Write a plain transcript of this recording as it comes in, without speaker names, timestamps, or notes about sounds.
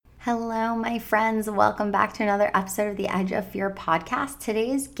Hello, my friends. Welcome back to another episode of the Edge of Fear podcast.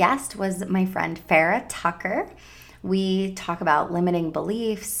 Today's guest was my friend Fara Tucker. We talk about limiting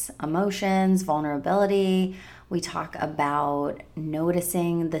beliefs, emotions, vulnerability. We talk about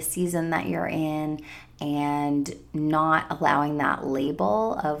noticing the season that you're in and not allowing that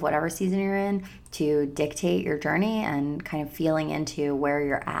label of whatever season you're in to dictate your journey and kind of feeling into where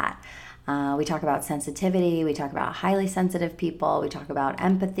you're at. We talk about sensitivity. We talk about highly sensitive people. We talk about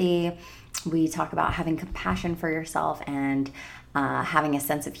empathy. We talk about having compassion for yourself and having a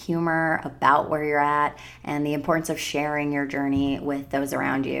sense of humor about where you're at and the importance of sharing your journey with those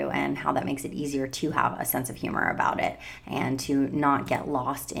around you and how that makes it easier to have a sense of humor about it and to not get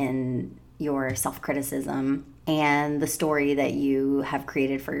lost in your self-criticism and the story that you have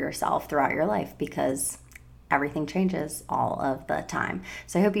created for yourself throughout your life, because everything changes all of the time.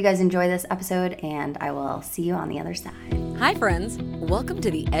 So I hope you guys enjoy this episode, and I will see you on the other side. Hi, friends. Welcome to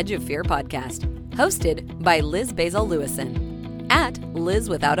the Edge of Fear podcast, hosted by Liz Basil-Lewison, at Liz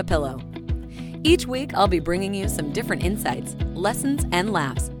Without a Pillow. Each week, I'll be bringing you some different insights, lessons, and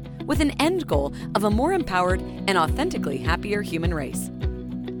laughs, with an end goal of a more empowered and authentically happier human race.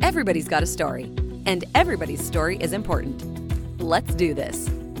 Everybody's got a story, and everybody's story is important. Let's do this.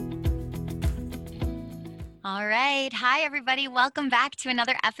 All right. Hi, everybody. Welcome back to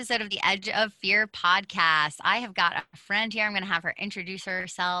another episode of the Edge of Fear podcast. I have got a friend here. I'm going to have her introduce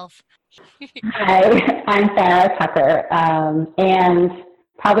herself. Hi, I'm Fara Tucker. And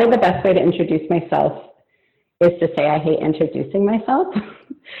probably the best way to introduce myself is to say I hate introducing myself.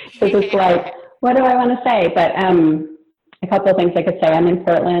 Because it's like, what do I want to say? But a couple of things I could say. I'm in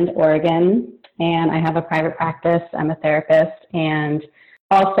Portland, Oregon, and I have a private practice. I'm a therapist, and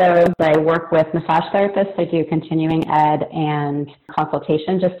also, I work with massage therapists. I do continuing ed and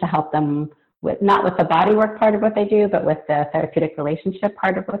consultation just to help them with, not with the body work part of what they do, but with the therapeutic relationship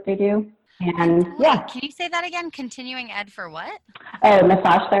part of what they do. And yeah. Can you say that again? Continuing ed for what? Oh,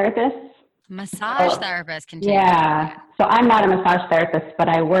 massage therapists. Massage therapist. Continuing. Yeah. So I'm not a massage therapist, but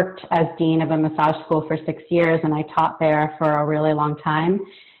I worked as dean of a massage school for 6 years, and I taught there for a really long time.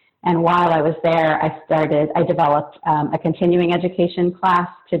 And while I was there, I developed a continuing education class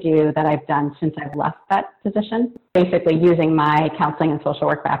to do that I've done since I've left that position, basically using my counseling and social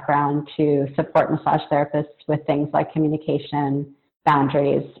work background to support massage therapists with things like communication,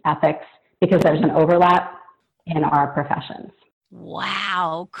 boundaries, ethics, because there's an overlap in our professions.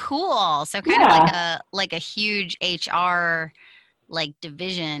 Wow, cool. So kind of like a huge HR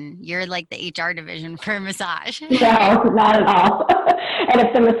division. You're like the HR division for massage. No, not at all. And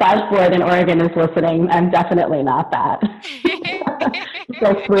if the massage board in Oregon is listening, I'm definitely not that.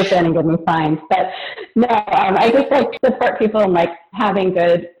 They'll swoop in and give me fines. But no, I just support people in having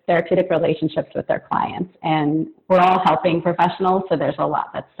good therapeutic relationships with their clients. And we're all helping professionals, so there's a lot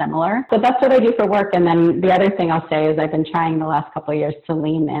that's similar. So that's what I do for work. And then the other thing I'll say is I've been trying the last couple of years to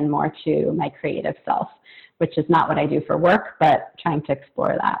lean in more to my creative self, which is not what I do for work, but trying to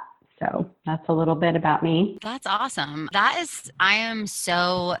explore that. So that's a little bit about me. That's awesome. I am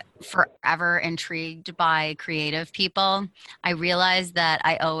so forever intrigued by creative people. I realize that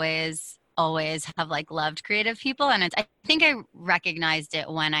I always have loved creative people. And I think I recognized it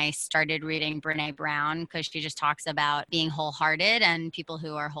when I started reading Brené Brown, because she just talks about being wholehearted, and people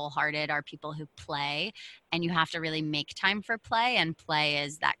who are wholehearted are people who play, and you have to really make time for play, and play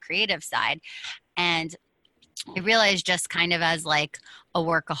is that creative side. And I realized, just kind of as a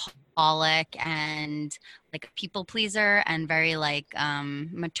workaholic and a people pleaser and very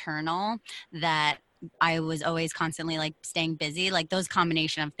maternal, that I was always constantly staying busy, those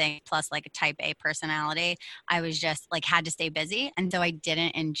combination of things, plus a type A personality. I was just had to stay busy. And so I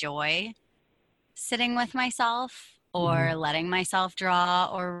didn't enjoy sitting with myself or letting myself draw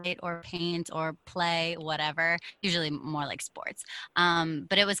or write or paint or play, whatever, usually more like sports.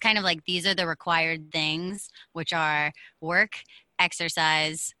 But it was kind of these are the required things, which are work,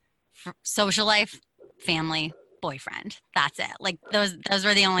 exercise, social life, family, boyfriend. That's it. Those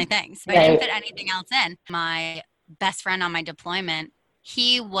were the only things. I didn't fit anything else in. My best friend on my deployment,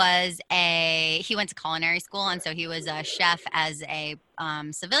 he went to culinary school, and so he was a chef as a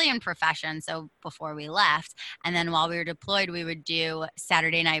civilian profession. So before we left, and then while we were deployed, we would do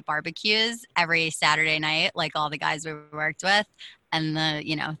Saturday night barbecues every Saturday night, all the guys we worked with, and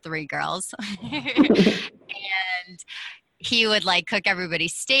the 3 girls. And he would cook everybody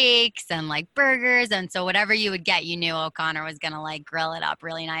steaks and burgers. And so whatever you would get, you knew O'Connor was going to grill it up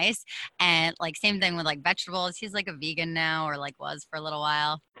really nice. And same thing with vegetables. He's a vegan now, or was for a little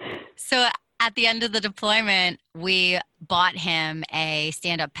while. So at the end of the deployment, we bought him a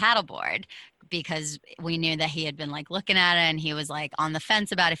stand-up paddleboard because we knew that he had been like looking at it, and he was like on the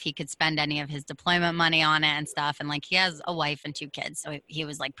fence about if he could spend any of his deployment money on it and stuff. And like he has a wife and 2 kids, so he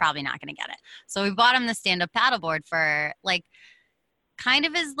was like probably not going to get it. So we bought him the stand-up paddleboard for like kind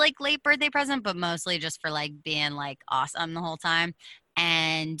of his like late birthday present, but mostly just for like being like awesome the whole time.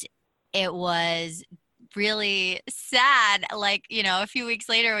 And it was really sad, like, you know, a few weeks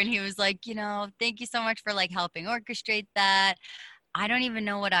later when he was like, you know, thank you so much for like helping orchestrate that. I don't even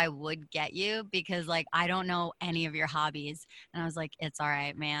know what I would get you because like I don't know any of your hobbies. And I was like, it's all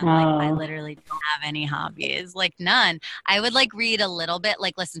right, man. Like I Oh, literally don't have any hobbies, like none. I would like read a little bit,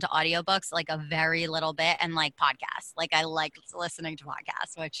 like listen to audiobooks, like a very little bit, and like podcasts. Like I like listening to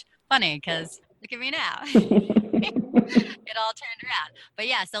podcasts, which funny because look at me now. It all turned around. But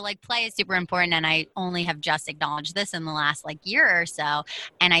yeah, so like play is super important. And I only have just acknowledged this in the last like year or so.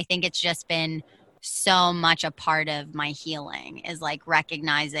 And I think it's just been so much a part of my healing is like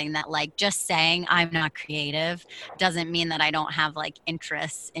recognizing that like just saying I'm not creative doesn't mean that I don't have like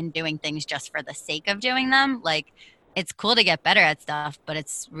interests in doing things just for the sake of doing them. Like it's cool to get better at stuff, but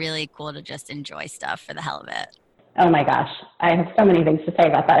it's really cool to just enjoy stuff for the hell of it. oh my gosh. I have so many things to say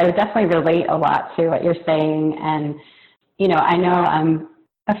about that. I would definitely relate a lot to what you're saying. And, you know, I know I'm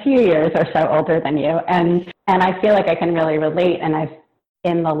a few years or so older than you, and I feel like I can really relate. And I've,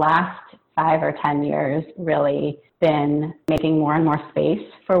 in the last 5 or 10 years, really been making more and more space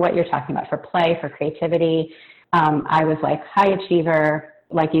for what you're talking about, for play, for creativity. I was like high achiever,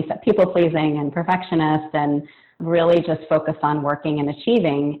 like you said, people pleasing and perfectionist, and really just focus on working and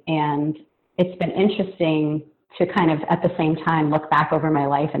achieving. And it's been interesting to kind of at the same time look back over my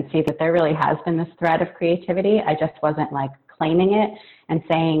life and see that there really has been this thread of creativity. I just wasn't like claiming it and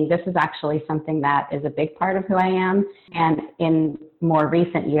saying this is actually something that is a big part of who I am. And in more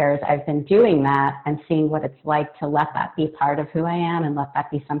recent years, I've been doing that and seeing what it's like to let that be part of who I am and let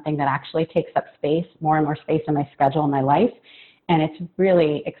that be something that actually takes up space, more and more space in my schedule and my life. And it's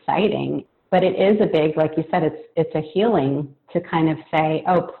really exciting. But it is a big, like you said, it's a healing to kind of say,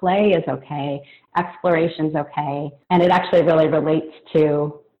 oh, play is okay, exploration's okay. And it actually really relates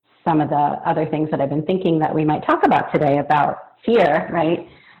to some of the other things that I've been thinking that we might talk about today about fear, right?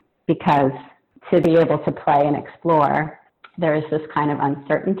 Because to be able to play and explore, there is this kind of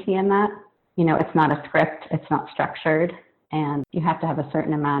uncertainty in that. You know, it's not a script, it's not structured, and you have to have a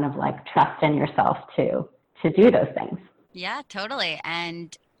certain amount of like trust in yourself to do those things. Yeah, totally.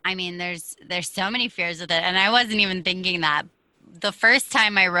 And I mean, there's so many fears with it. And I wasn't even thinking that. The first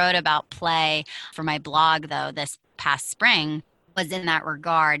time I wrote about play for my blog, though, this past spring, was in that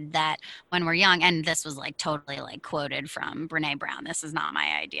regard that when we're young, and this was like totally like quoted from Brene Brown. This is not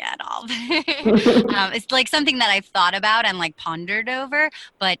my idea at all. It's like something that I've thought about and like pondered over,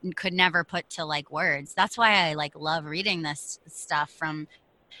 but could never put to like words. That's why I like love reading this stuff from,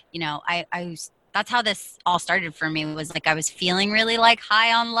 you know, that's how this all started for me, was like I was feeling really like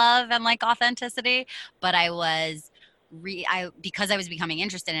high on love and like authenticity, but I was because I was becoming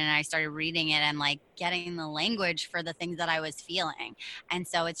interested in it, I started reading it and like getting the language for the things that I was feeling. And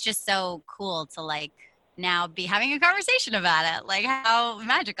so it's just so cool to like now be having a conversation about it. Like how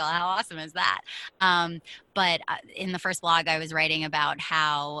magical, how awesome is that? But in the first blog I was writing about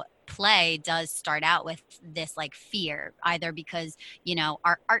how play does start out with this like fear, either because, you know,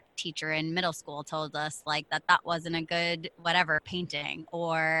 our art teacher in middle school told us like that wasn't a good whatever painting,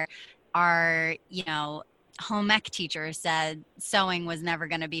 or our, you know, home ec teacher said sewing was never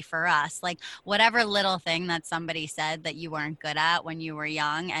going to be for us. Like whatever little thing that somebody said that you weren't good at when you were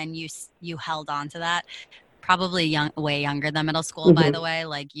young, and you held on to that. Probably way younger than middle school, by the way,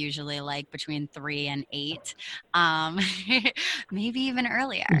 like usually like between 3 and 8, maybe even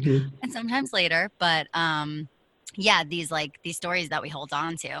earlier, and sometimes later. But yeah, these stories that we hold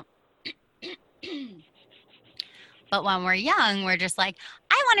on to. But when we're young, we're just like,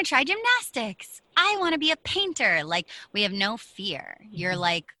 I want to try gymnastics. I want to be a painter. Like we have no fear. You're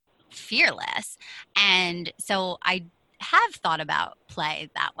like fearless. And so I have thought about play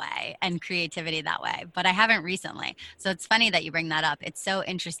that way and creativity that way, but I haven't recently. So it's funny that you bring that up. It's so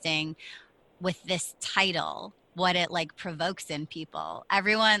interesting with this title, what it like provokes in people.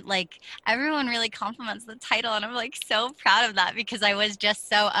 Everyone really compliments the title, and I'm like so proud of that, because I was just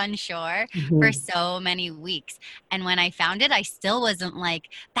so unsure for so many weeks. And when I found it, I still wasn't like,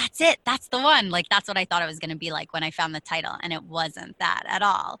 that's it, that's the one. Like that's what I thought it was going to be like when I found the title, and it wasn't that at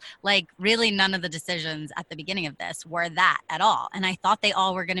all. Like really none of the decisions at the beginning of this were that at all. And I thought they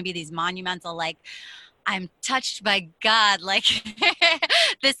all were going to be these monumental, like, I'm touched by God, like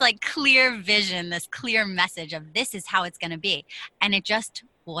this like clear vision, this clear message of this is how it's going to be. And it just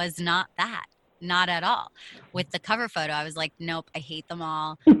was not that, not at all. With the cover photo, I was like, nope, I hate them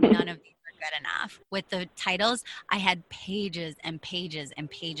all. None of these are good enough. With the titles, I had pages and pages and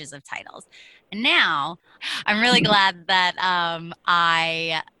pages of titles. And now I'm really glad that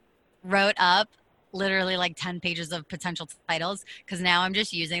I wrote up literally like 10 pages of potential titles, because now I'm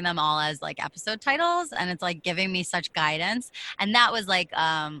just using them all as like episode titles, and it's like giving me such guidance. And that was like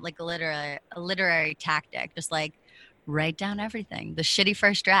a literary tactic, just like write down everything, the shitty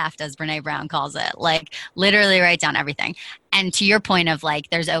first draft, as Brene Brown calls it, like literally write down everything. And to your point of like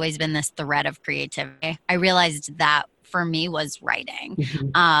there's always been this thread of creativity, I realized that for me was writing.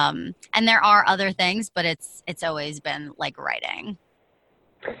 And there are other things, but it's always been like writing.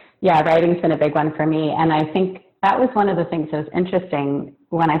 Yeah, writing's been a big one for me. And I think that was one of the things that was interesting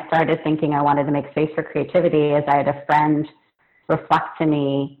when I started thinking I wanted to make space for creativity, is I had a friend reflect to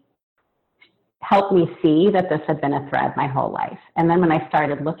me, help me see that this had been a thread my whole life. And then when I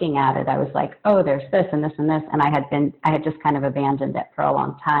started looking at it, I was like, oh, there's this and this and this. And I had just kind of abandoned it for a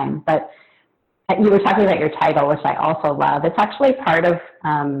long time. But you were talking about your title, which I also love. It's actually part of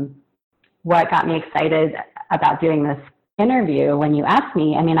what got me excited about doing this interview when you asked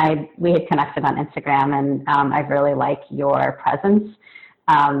me. I mean, we had connected on Instagram, and I really like your presence.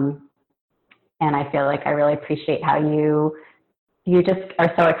 And I feel like I really appreciate how you just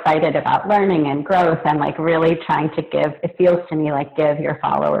are so excited about learning and growth, and like really trying to give, it feels to me like give your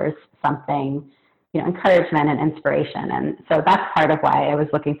followers something, encouragement and inspiration. And so that's part of why I was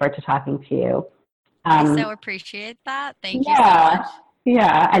looking forward to talking to you. I so appreciate that. Thank you so much.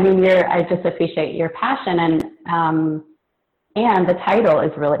 Yeah. I mean, I just appreciate your passion, and the title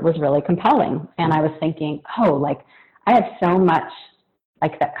was really compelling. And I was thinking, like I have so much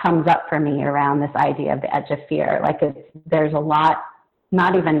like that comes up for me around this idea of the edge of fear. Like there's a lot,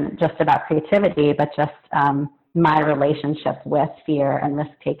 not even just about creativity, but just my relationship with fear and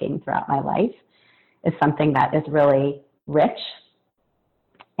risk taking throughout my life is something that is really rich,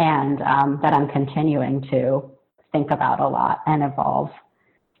 and that I'm continuing to think about a lot and evolve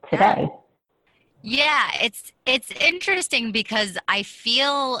today. Yeah, it's interesting because I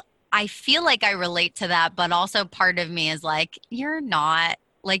feel like I relate to that, but also part of me is like, you're not.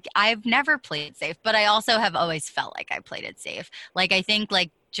 Like, I've never played safe, but I also have always felt like I played it safe. Like, I think like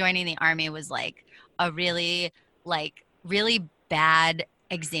joining the Army was like a really bad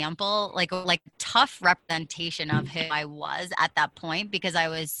example, like tough representation of who I was at that point, because I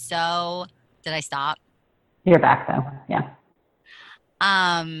was so, did I stop? You're back though. Yeah.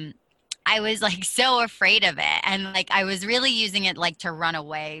 I was like so afraid of it, and like I was really using it like to run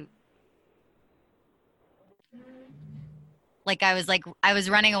away. Like I was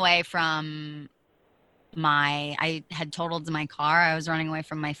running away from I had totaled my car. I was running away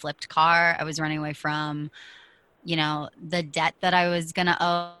from my flipped car. I was running away from, the debt that I was going to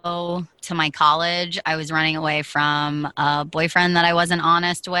owe to my college. I was running away from a boyfriend that I wasn't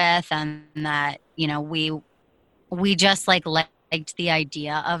honest with, and that, we just like liked the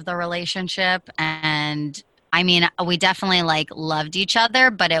idea of the relationship. And I mean, we definitely like loved each other,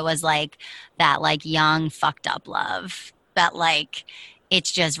 but it was like that like young fucked up love that like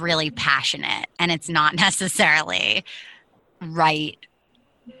it's just really passionate, and it's not necessarily right,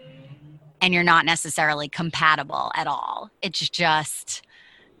 and you're not necessarily compatible at all. It's just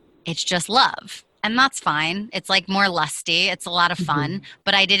love. And that's fine. It's like more lusty. It's a lot of fun,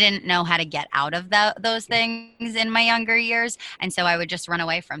 but I didn't know how to get out of those things in my younger years. And so I would just run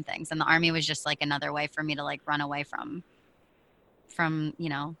away from things. And the Army was just like another way for me to like run away from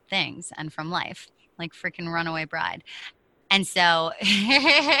things and from life, like freaking Runaway Bride. And so,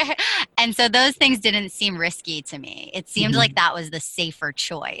 those things didn't seem risky to me. It seemed like that was the safer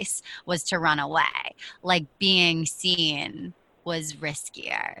choice, was to run away. Like being seen was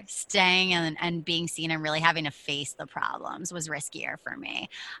riskier. Staying and being seen and really having to face the problems was riskier for me.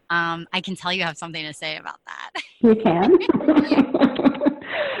 I can tell you have something to say about that. You can.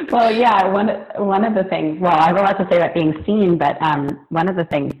 Well, yeah, one of the things, well, I have a lot to say about being seen, but one of the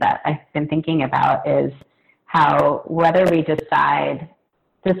things that I've been thinking about is how whether we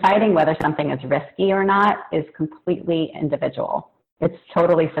deciding whether something is risky or not is completely individual. It's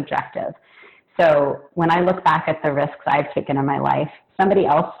totally subjective. So when I look back at the risks I've taken in my life, somebody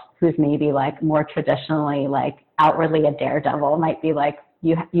else who's maybe like more traditionally like outwardly a daredevil might be like,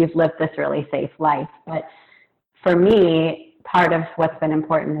 you've lived this really safe life. But for me, part of what's been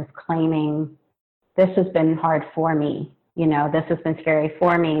important is claiming this has been hard for me. This has been scary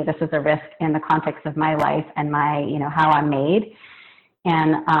for me. This is a risk in the context of my life and my, how I'm made.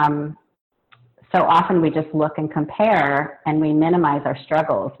 And so often we just look and compare, and we minimize our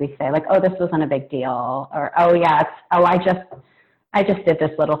struggles. We say like, oh, this wasn't a big deal, or, oh yeah, I just did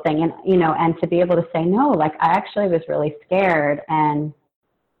this little thing. And, and to be able to say, no, like I actually was really scared, and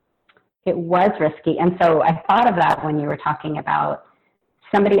it was risky. And so I thought of that when you were talking about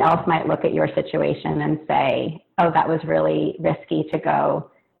somebody else might look at your situation and say, oh, that was really risky to go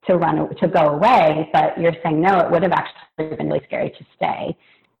away. But you're saying, no, it would have actually been really scary to stay.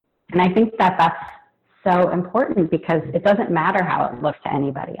 And I think that that's so important because it doesn't matter how it looks to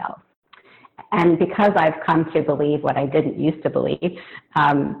anybody else. And because I've come to believe what I didn't used to believe,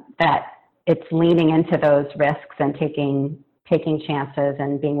 that it's leaning into those risks and taking chances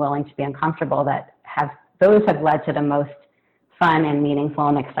and being willing to be uncomfortable those have led to the most fun and meaningful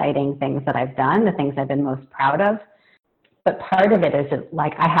and exciting things that I've done, the things I've been most proud of. But part of it is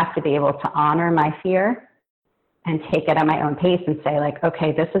like I have to be able to honor my fear and take it at my own pace and say like,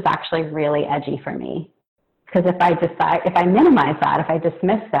 okay, this is actually really edgy for me. Because if I minimize that, if I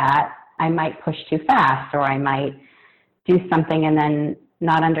dismiss that, I might push too fast, or I might do something and then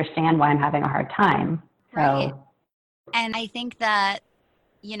not understand why I'm having a hard time. Right. And I think that,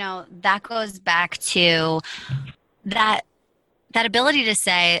 that goes back to that ability to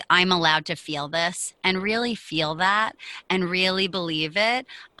say, I'm allowed to feel this and really feel that and really believe it.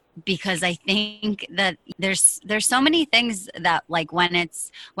 Because I think that there's so many things that like when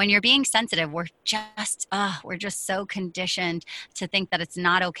you're being sensitive, we're just so conditioned to think that it's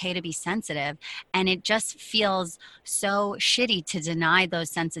not okay to be sensitive. And it just feels so shitty to deny those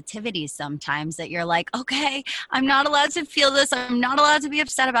sensitivities sometimes that you're like, okay, I'm not allowed to feel this. I'm not allowed to be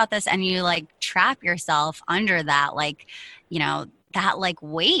upset about this. And you like trap yourself under that, like, that like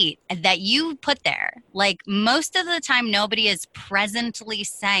weight that you put there. Like most of the time, nobody is presently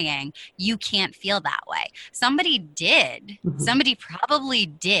saying you can't feel that way. Somebody did. Mm-hmm. Somebody probably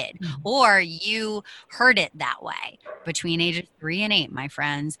did. Mm-hmm. Or you heard it that way. Between ages 3 and 8, my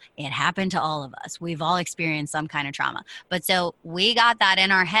friends, it happened to all of us. We've all experienced some kind of trauma. But so we got that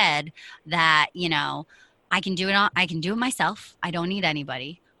in our head that, I can do it myself. I don't need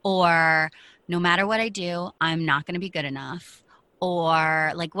anybody. Or no matter what I do, I'm not going to be good enough.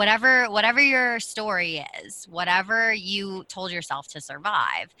 Or like whatever your story is, whatever you told yourself to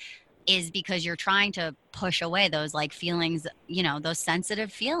survive is because you're trying to push away those like feelings, those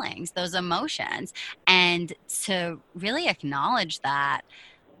sensitive feelings, those emotions. And to really acknowledge that,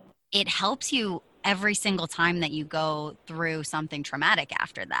 it helps you every single time that you go through something traumatic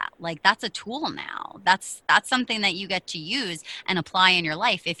after that. Like that's a tool now. That's something that you get to use and apply in your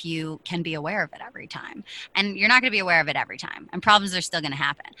life if you can be aware of it every time. And you're not going to be aware of it every time, and problems are still going to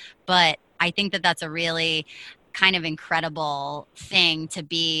happen. But I think that that's a really kind of incredible thing to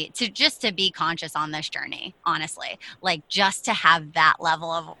be conscious on this journey, honestly. Like just to have that level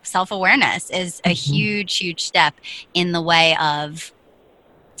of self-awareness is a huge, huge step in the way of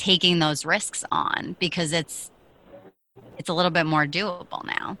taking those risks on, because it's a little bit more doable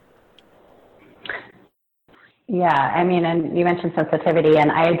now. Yeah, I mean, and you mentioned sensitivity,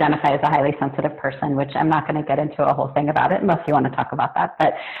 and I identify as a highly sensitive person, which I'm not going to get into a whole thing about it unless you want to talk about that.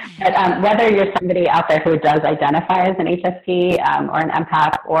 But whether you're somebody out there who does identify as an HSP or an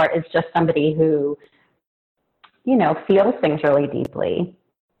empath, or is just somebody who, feels things really deeply.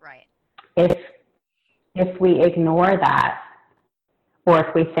 Right. If we ignore that, or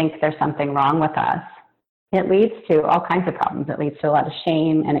if we think there's something wrong with us, it leads to all kinds of problems. It leads to a lot of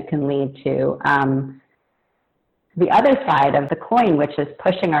shame, and it can lead to the other side of the coin, which is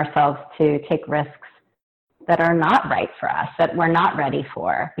pushing ourselves to take risks that are not right for us, that we're not ready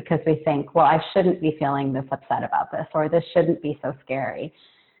for, because we think, well, I shouldn't be feeling this upset about this, or this shouldn't be so scary.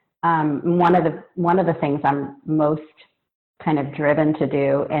 One of the things I'm most kind of driven to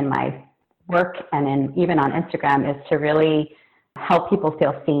do in my work and even on Instagram is to really help people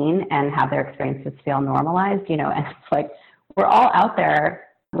feel seen and have their experiences feel normalized, and it's like we're all out there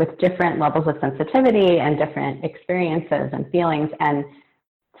with different levels of sensitivity and different experiences and feelings, and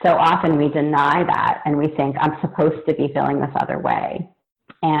so often we deny that and we think I'm supposed to be feeling this other way,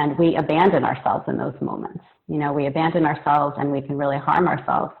 and we abandon ourselves in those moments. We abandon ourselves, and we can really harm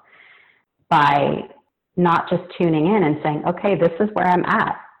ourselves by not just tuning in and saying, okay, this is where I'm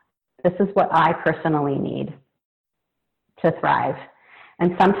at. This is what I personally need to thrive.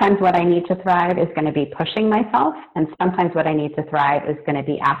 And sometimes what I need to thrive is going to be pushing myself. And sometimes what I need to thrive is going to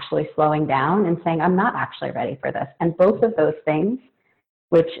be actually slowing down and saying, I'm not actually ready for this. And both of those things,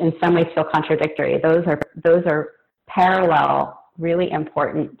 which in some ways feel contradictory, those are parallel, really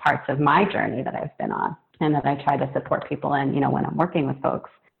important parts of my journey that I've been on and that I try to support people in, when I'm working with folks.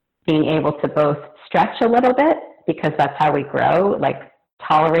 Being able to both stretch a little bit, because that's how we grow, like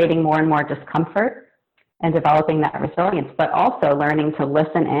tolerating more and more discomfort, and developing that resilience, but also learning to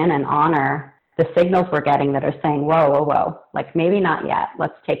listen in and honor the signals we're getting that are saying, whoa, like maybe not yet.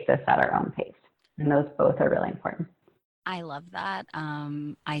 Let's take this at our own pace. And those both are really important. I love that.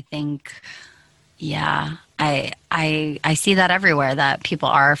 I think, yeah, I see that everywhere, that people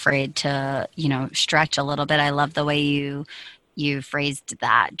are afraid to, stretch a little bit. I love the way you phrased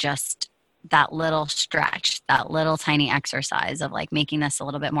that, just that little stretch, that little tiny exercise of like making this a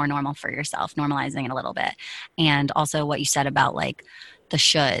little bit more normal for yourself, normalizing it a little bit. And also what you said about like the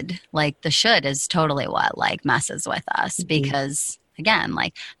should is totally what like messes with us, Mm-hmm. because again,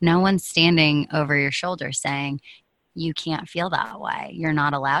 like no one's standing over your shoulder saying, you can't feel that way. You're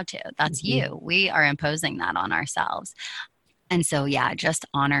not allowed to. That's Mm-hmm. you. We are imposing that on ourselves. And so, yeah, just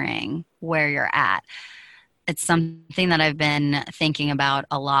honoring where you're at. It's something that I've been thinking about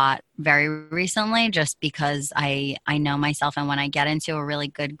a lot very recently, just because I know myself. And when I get into a really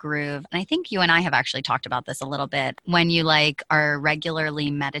good groove, and I think you and I have actually talked about this a little bit, when you like are regularly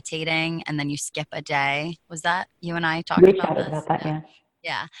meditating and then you skip a day. Was that you and I talked We about chatted this? about that, Yeah.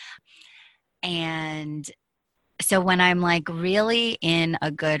 yeah. Yeah. And so when I'm like really in a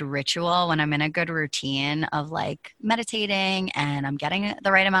good ritual, when I'm in a good routine of like meditating and I'm getting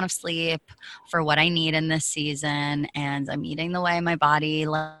the right amount of sleep for what I need in this season, and I'm eating the way my body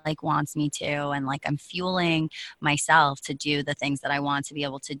like wants me to, and like I'm fueling myself to do the things that I want to be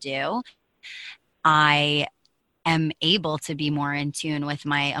able to do, I am able to be more in tune with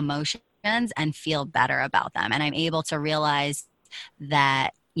my emotions and feel better about them. And I'm able to realize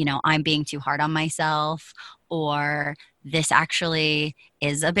that, I'm being too hard on myself, or this actually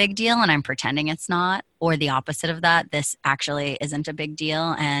is a big deal and I'm pretending it's not, or the opposite of that, this actually isn't a big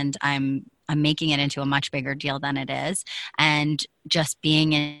deal and I'm making it into a much bigger deal than it is. And just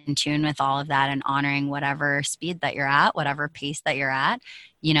being in tune with all of that and honoring whatever speed that you're at, whatever pace that you're at,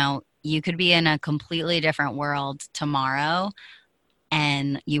 you could be in a completely different world tomorrow,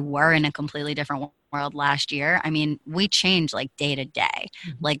 and you were in a completely different world last year. I mean, we change like day to day.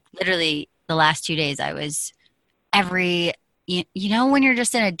 Mm-hmm. Like literally the last 2 days I was every when you're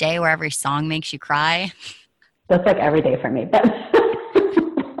just in a day where every song makes you cry. That's like every day for me, but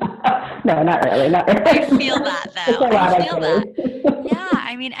no, not really, not really. I feel that It's though. a I lot of feel that. days. Yeah,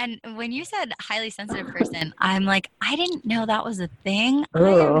 I mean, and when you said highly sensitive person, I'm like, I didn't know that was a thing. I am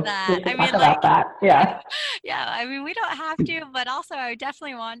Ooh, we that. should I talk mean, about like, that. Yeah. yeah, I mean, we don't have to, but also I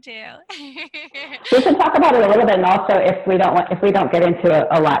definitely want to. We can talk about it a little bit, and also if we don't get into it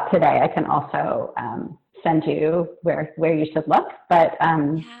a lot today, I can also send you where you should look. But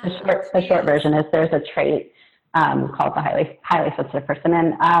Yeah, the short please. version is there's a trait called the highly sensitive person,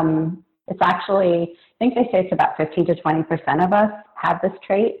 and it's actually, I think they say it's about 15 to 20% of us have this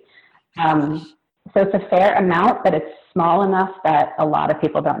trait. So it's a fair amount, but it's small enough that a lot of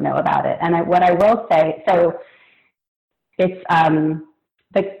people don't know about it. And what I will say, so it's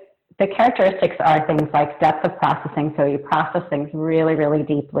the characteristics are things like depth of processing. So you process things really, really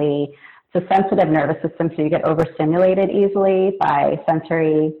deeply. It's a sensitive nervous system, so you get overstimulated easily by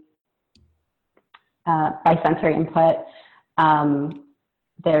sensory input.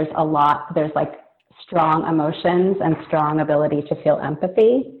 There's like strong emotions and strong ability to feel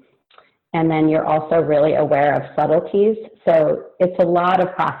empathy. And then you're also really aware of subtleties. So it's a lot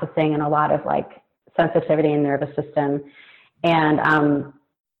of processing and a lot of like sensitivity in the nervous system. And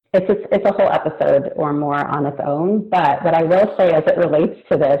it's a whole episode or more on its own. But what I will say as it relates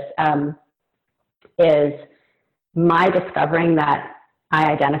to this is my discovering that I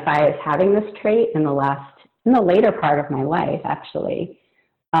identify as having this trait in the later part of my life, actually,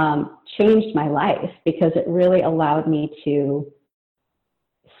 changed my life, because it really allowed me to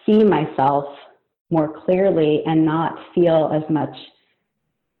see myself more clearly and not feel as much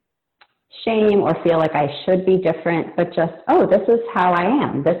shame or feel like I should be different, but just, oh, this is how I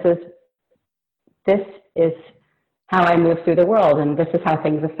am. This is how I move through the world, and this is how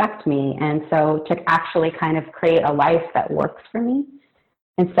things affect me. And so to actually kind of create a life that works for me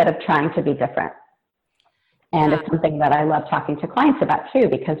instead of trying to be different. And Yeah. it's something that I love talking to clients about too,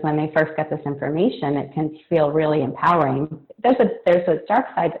 because when they first get this information, it can feel really empowering. There's a dark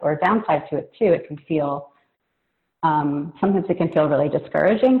side or downside to it too. It can feel, sometimes it can feel really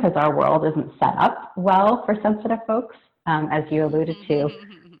discouraging because our world isn't set up well for sensitive folks, as you alluded to.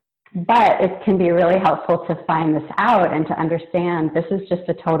 But it can be really helpful to find this out and to understand this is just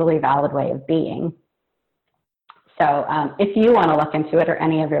a totally valid way of being. So if you want to look into it, or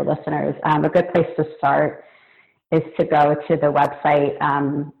any of your listeners, a good place to start is to go to the website.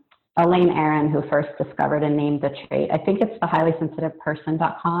 Elaine Aron, who first discovered and named the trait, I think it's the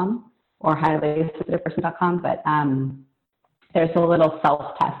highlysensitiveperson.com or highlysensitiveperson.com, but there's a little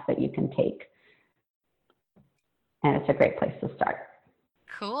self-test that you can take, and it's a great place to start.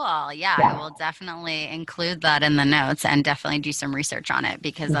 Cool. Yeah, Yeah. I will definitely include that in the notes and definitely do some research on it,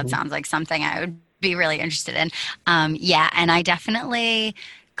 because that Mm-hmm. sounds like something I would be really interested in. Yeah, and I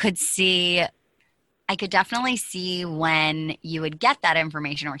could definitely see when you would get that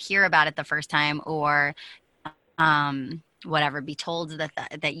information or hear about it the first time, or whatever, be told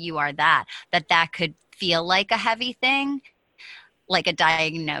that you are that could feel like a heavy thing, like a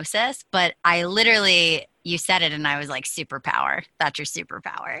diagnosis. But I literally, you said it and I was like, superpower. That's your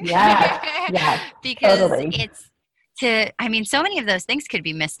superpower. Yes, yes, Because totally. I mean, so many of those things could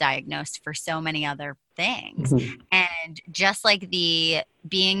be misdiagnosed for so many other things. Mhm. And just like the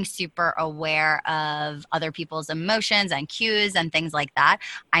being super aware of other people's emotions and cues and things like that.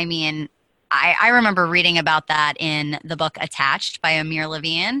 I mean, I remember reading about that in the book Attached by Amir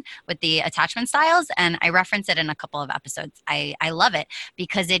Levine with the attachment styles. And I reference it in a couple of episodes. I love it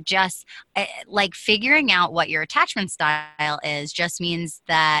because like figuring out what your attachment style is just means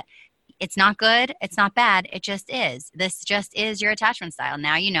that it's not good, it's not bad, it just is. This just is your attachment style.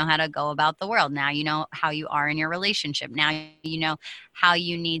 Now you know how to go about the world. Now you know how you are in your relationship. Now you know how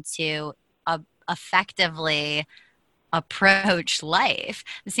you need to effectively approach life.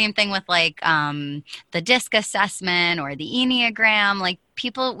 The same thing with like the DISC assessment or the Enneagram. Like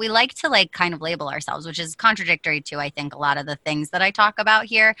people, we like to like kind of label ourselves, which is contradictory to, I think, a lot of the things that I talk about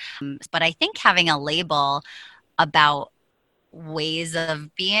here. But I think having a label about ways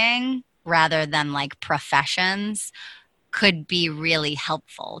of being rather than like professions could be really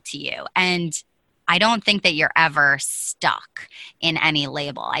helpful to you. And I don't think that you're ever stuck in any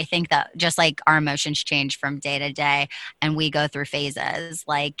label. I think that just like our emotions change from day to day and we go through phases,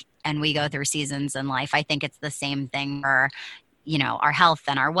 like, and we go through seasons in life. I think it's the same thing for, you know, our health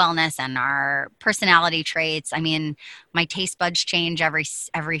and our wellness and our personality traits. I mean, my taste buds change every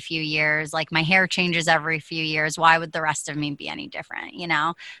few years. Like my hair changes every few years. Why would the rest of me be any different, you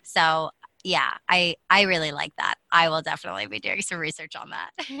know? So yeah, I really like that. I will definitely be doing some research on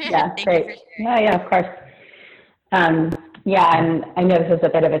that. Yeah, Thank you great. for sharing. Yeah, of course. Yeah, and I know this is a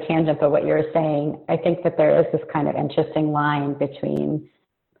bit of a tangent, but what you were saying, I think that there is this kind of interesting line between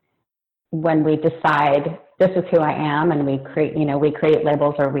when we decide this is who I am, and we create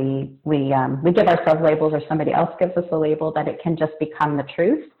labels, or we give ourselves labels, or somebody else gives us a label, that it can just become the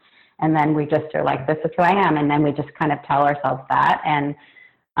truth, and then we just are like, this is who I am, and then we just kind of tell ourselves that, and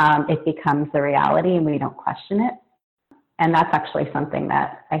it becomes the reality, and we don't question it. And that's actually something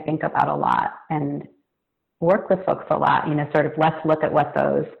that I think about a lot and work with folks a lot. You know, sort of let's look at what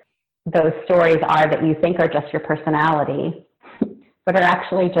those stories are that you think are just your personality, but are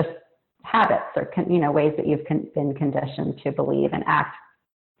actually just habits or ways that you've been conditioned to believe and act.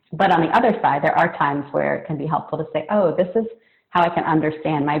 But on the other side, there are times where it can be helpful to say, oh, this is how I can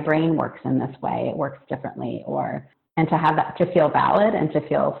understand my brain works in this way. It works differently, and to have that, to feel valid and to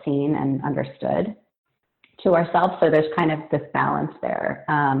feel seen and understood to ourselves. So there's kind of this balance there.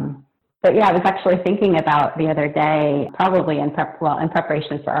 But yeah, I was actually thinking about the other day, probably in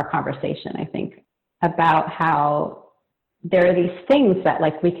preparation for our conversation, I think, about how there are these things that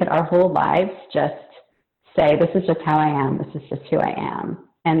like we could our whole lives just say, this is just how I am. This is just who I am.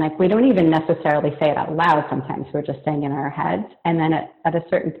 And like, we don't even necessarily say it out loud. Sometimes we're just saying in our heads. And then at a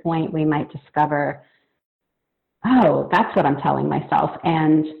certain point, we might discover, oh, that's what I'm telling myself.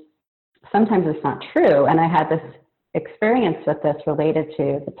 And sometimes it's not true. And I had this experience with this related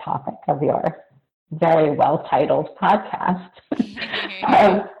to the topic of your very well-titled podcast.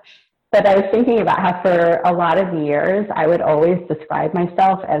 But I was thinking about how for a lot of years, I would always describe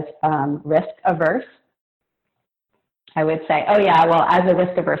myself as risk averse. I would say, oh yeah, well, as a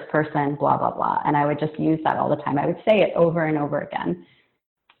risk averse person, blah, blah, blah. And I would just use that all the time. I would say it over and over again.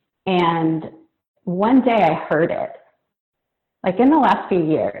 And one day I heard it. Like in the last few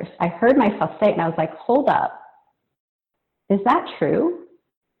years, I heard myself say it and I was like, hold up. Is that true?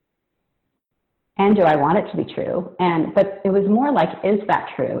 And do I want it to be true? But it was more like, is that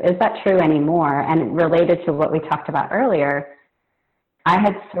true? Is that true anymore? And related to what we talked about earlier, I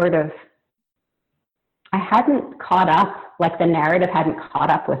hadn't caught up, like the narrative hadn't caught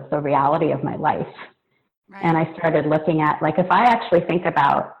up with the reality of my life. Right. And I started looking at, like, if I actually think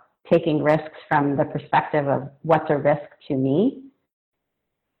about taking risks from the perspective of what's a risk to me,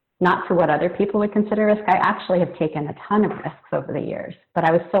 not for what other people would consider risk. I actually have taken a ton of risks over the years, but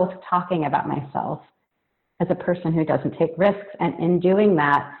I was still talking about myself as a person who doesn't take risks. And in doing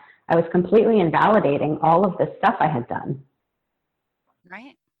that, I was completely invalidating all of this stuff I had done.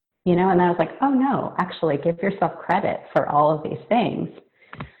 Right. You know, and I was like, oh no, actually give yourself credit for all of these things.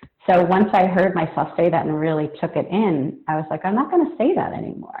 So once I heard myself say that and really took it in, I was like, I'm not going to say that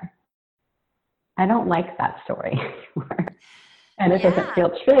anymore. I don't like that story anymore. And it doesn't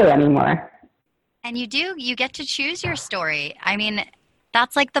feel true anymore. And you get to choose your story. I mean,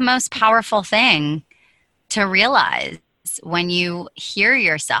 that's like the most powerful thing to realize when you hear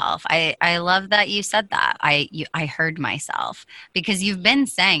yourself. I love that you said that. I heard myself, because you've been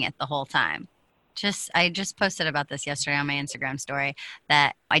saying it the whole time. I just posted about this yesterday on my Instagram story,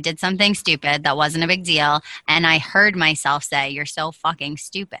 that I did something stupid that wasn't a big deal, and I heard myself say, "You're so fucking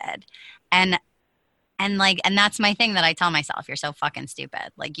stupid." And and that's my thing that I tell myself, "You're so fucking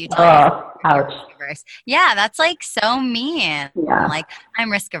stupid." Like, you tell yourself Oh, you're ouch. risk averse. Yeah, that's like so mean. Yeah. Like,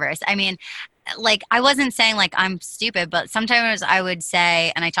 I'm risk averse. I mean, like, I wasn't saying like I'm stupid, but sometimes I would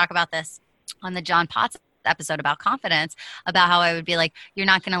say, and I talk about this on the John Potts episode about confidence, about how I would be like, "You're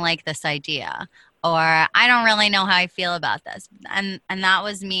not going to like this idea," or "I don't really know how I feel about this." And that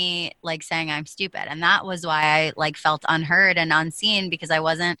was me like saying I'm stupid. And that was why I like felt unheard and unseen, because I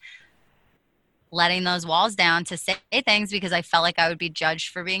wasn't letting those walls down to say things, because I felt like I would be judged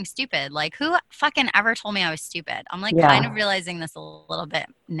for being stupid. Like, who fucking ever told me I was stupid? I'm like kind of Yeah. realizing this a little bit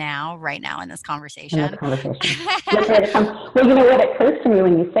now, right now in this In this conversation. conversation. Well, you know what occurs to me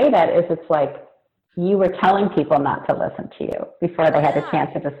when you say that is, it's like you were telling people not to listen to you before they had a Yeah,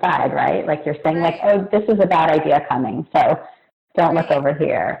 chance to decide, right? Like, you're saying like, right, oh, this is a bad idea coming, so don't look right. over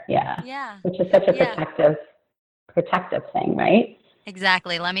here. Yeah. Yeah, Which is such a yeah. protective thing, right?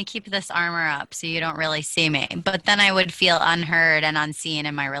 Exactly. Let me keep this armor up so you don't really see me. But then I would feel unheard and unseen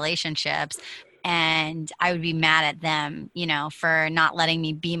in my relationships. And I would be mad at them, for not letting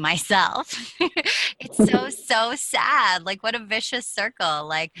me be myself. It's so sad. Like, what a vicious circle.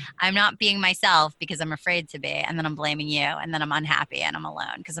 Like, I'm not being myself because I'm afraid to be. And then I'm blaming you. And then I'm unhappy and I'm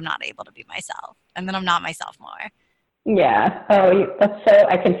alone because I'm not able to be myself. And then I'm not myself more. Yeah. Oh, that's so,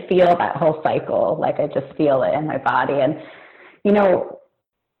 I can feel that whole cycle. Like, I just feel it in my body. And, you know,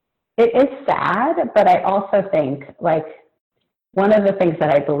 it is sad, but I also think, like, one of the things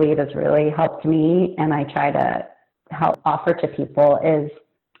that I believe has really helped me, and I try to help offer to people, is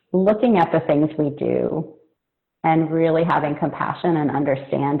looking at the things we do and really having compassion and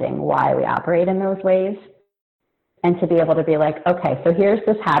understanding why we operate in those ways. And to be able to be like, okay, so here's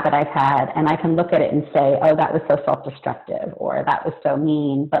this habit I've had, and I can look at it and say, oh, that was so self-destructive, or that was so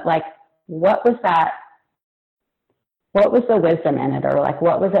mean. But like, what was that? What was the wisdom in it? Or like,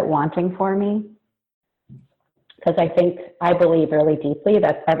 what was it wanting for me? Because I believe really deeply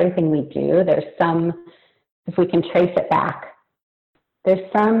that everything we do, if we can trace it back,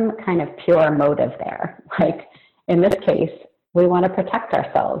 there's some kind of pure motive there. Like, in this case, we want to protect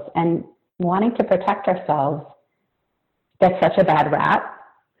ourselves, and wanting to protect ourselves gets such a bad rap.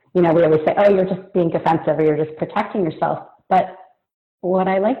 We always say, oh, you're just being defensive, or you're just protecting yourself. But what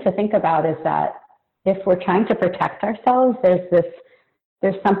I like to think about is that if we're trying to protect ourselves,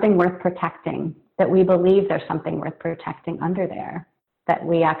 there's something worth protecting, that we believe there's something worth protecting under there, that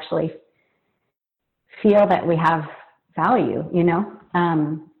we actually feel that we have value,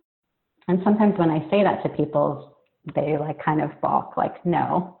 and sometimes when I say that to people, they like kind of balk, like,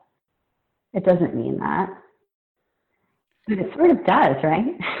 no, it doesn't mean that. But it sort of does,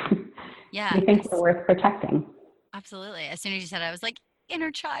 right? Yeah, We think we're worth protecting. absolutely. As soon as you said it, I was like,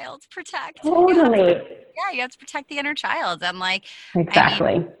 inner child, protect. Totally. You have to protect the inner child. And like, I mean,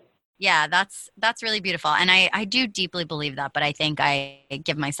 Exactly. yeah, that's really beautiful. And I do deeply believe that, but I think I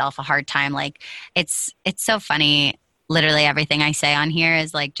give myself a hard time. Like, it's so funny. Literally everything I say on here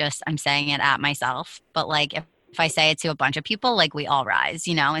is like, just I'm saying it at myself. But like, if I say it to a bunch of people, like, we all rise,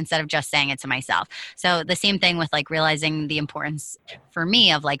 instead of just saying it to myself. So the same thing with like realizing the importance for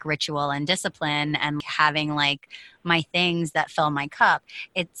me of like ritual and discipline, and having like my things that fill my cup.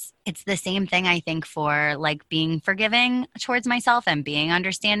 It's the same thing, I think, for like being forgiving towards myself and being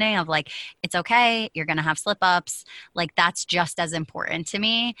understanding of like, it's okay, you're going to have slip ups. Like, that's just as important to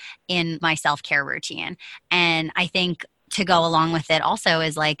me in my self-care routine. And I think to go along with it also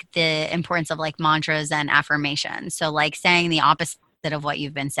is like the importance of like mantras and affirmations. So like saying the opposite of what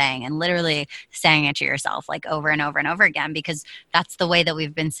you've been saying, and literally saying it to yourself like over and over and over again, because that's the way that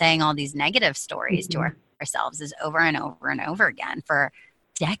we've been saying all these negative stories to Mm-hmm. ourselves, is over and over and over again for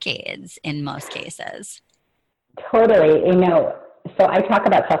decades in most cases. Totally. So I talk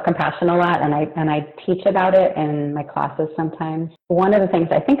about self-compassion a lot, and I teach about it in my classes sometimes. One of the things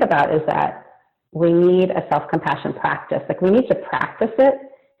I think about is that we need a self-compassion practice. Like, we need to practice it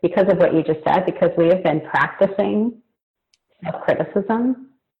because of what you just said, because we have been practicing self-criticism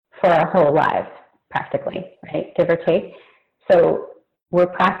for our whole lives, practically, right? Give or take. So we're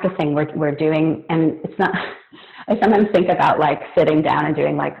practicing, we're doing, and it's not, I sometimes think about like sitting down and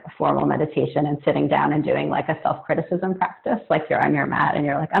doing like a formal meditation, and sitting down and doing like a self-criticism practice. Like, you're on your mat and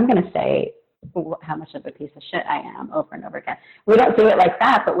you're like, I'm going to say how much of a piece of shit I am over and over again. We don't do it like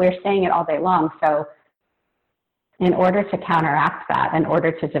that, but we're saying it all day long. So in order to counteract that, in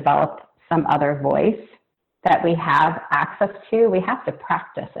order to develop some other voice that we have access to, we have to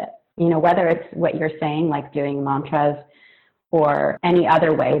practice it. You know, whether it's what you're saying, like doing mantras, or any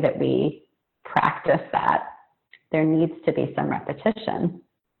other way that we practice that, there needs to be some repetition,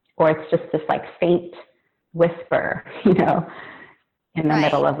 or it's just this like faint whisper, you know, in the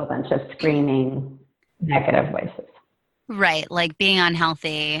middle of a bunch of screaming negative voices. Right. Like being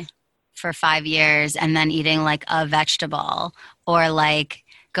unhealthy for 5 years and then eating like a vegetable, or like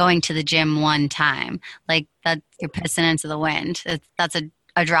going to the gym one time, like that you're pissing into the wind. That's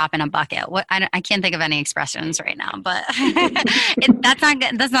a drop in a bucket. I can't think of any expressions right now, but that's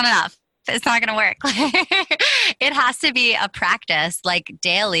not enough. It's not going to work. It has to be a practice, like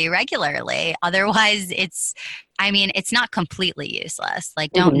daily, regularly. Otherwise, it's not completely useless.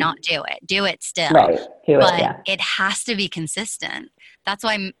 Like, don't not do it. Do it still. Right. It has to be consistent. That's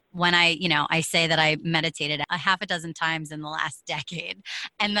why when I say that I meditated a half a dozen times in the last decade.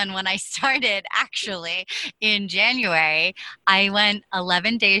 And then when I started actually in January, I went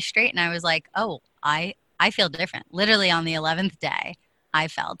 11 days straight and I was like, oh, I feel different. Literally on the 11th day, I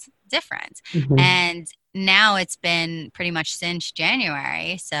felt different. And now it's been pretty much since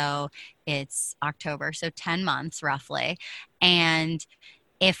January. So it's October. So 10 months roughly. And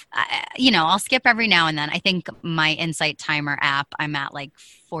if, I'll skip every now and then. I think my Insight Timer app, I'm at like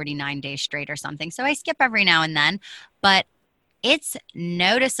 49 days straight or something. So I skip every now and then, but it's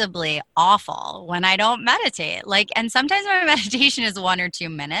noticeably awful when I don't meditate. And sometimes my meditation is 1 or 2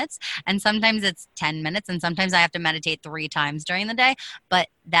 minutes, and sometimes it's 10 minutes, and sometimes I have to meditate 3 times during the day. But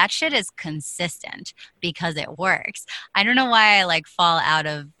that shit is consistent because it works. I don't know why I fall out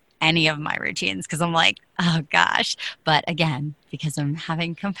of any of my routines, because I'm like, oh gosh. But again, because I'm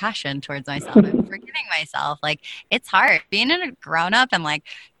having compassion towards myself and forgiving myself. It's hard being a grown up and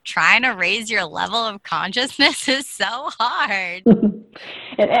trying to raise your level of consciousness is so hard.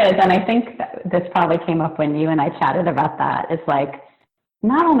 It is. And I think this probably came up when you and I chatted about that. It's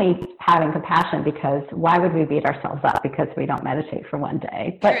not only having compassion, because why would we beat ourselves up because we don't meditate for one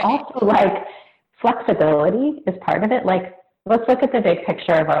day, but also flexibility is part of it. Let's look at the big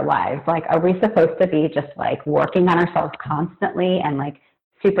picture of our lives. Are we supposed to be just working on ourselves constantly and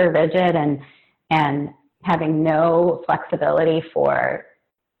super rigid and having no flexibility for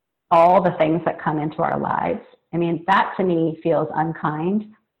all the things that come into our lives? I mean, that to me feels unkind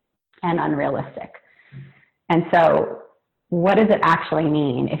and unrealistic. And so what does it actually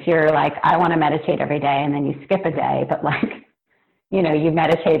mean if you're I want to meditate every day, and then you skip a day, but you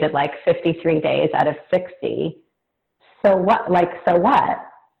meditated 53 days out of 60. So what? So what?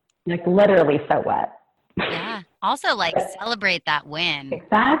 Literally, so what? Yeah. Also, celebrate that win.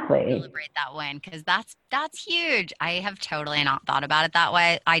 Exactly. Celebrate that win, because that's huge. I have totally not thought about it that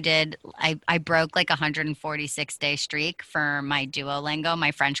way. I broke a 146-day streak for my Duolingo, my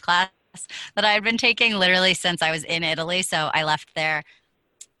French class that I had been taking literally since I was in Italy. So I left there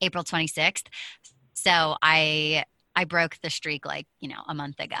April 26th. So I broke the streak a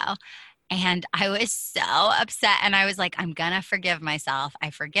month ago. And I was so upset, and I was like, I'm going to forgive myself. I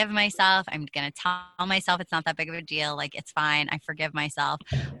forgive myself. I'm going to tell myself it's not that big of a deal. It's fine. I forgive myself.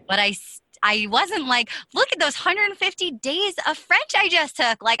 But I wasn't look at those 150 days of French I just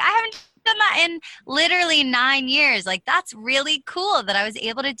took. I haven't done that in literally 9 years. That's really cool that I was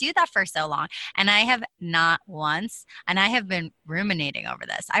able to do that for so long. And I have not once, and I have been ruminating over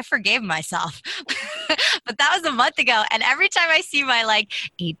this. I forgave myself, but that was a month ago. And every time I see my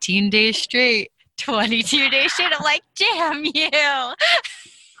 18 days straight, 22 days straight, I'm like, damn you.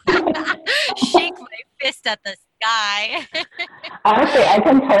 Shake my fist at the sky. Honestly, I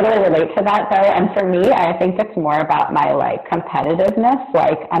can totally relate to that, though. And for me, I think it's more about my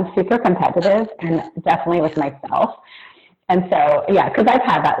competitiveness. I'm super competitive, and definitely with myself. And so, yeah, because I've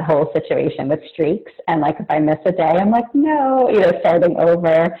had that whole situation with streaks, and if I miss a day, I'm no, starting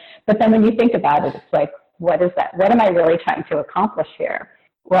over. But then when you think about it, it's what is that? What am I really trying to accomplish here?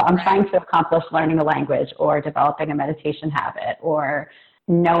 Well, I'm trying to accomplish learning a language, or developing a meditation habit, or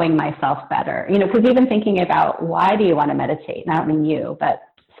knowing myself better, because even thinking about why do you want to meditate? And I don't mean you, but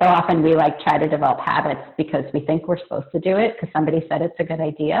so often we try to develop habits because we think we're supposed to do it because somebody said it's a good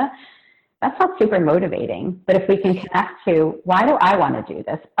idea. That's not super motivating. But if we can connect to, why do I want to do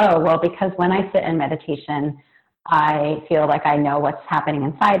this? Oh, well, because when I sit in meditation, I feel like I know what's happening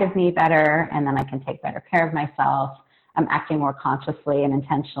inside of me better, and then I can take better care of myself. I'm acting more consciously and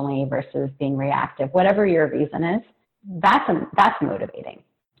intentionally versus being reactive. Whatever your reason is, that's motivating.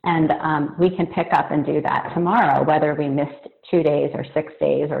 And we can pick up and do that tomorrow, whether we missed 2 days or 6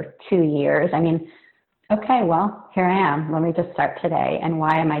 days or 2 years. I mean, okay, well, here I am. Let me just start today. And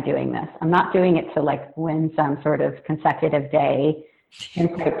why am I doing this? I'm not doing it to like win some sort of consecutive day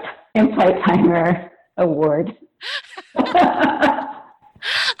insight timer award. I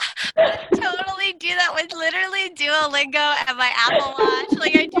totally do that with literally Duolingo and my Apple Watch.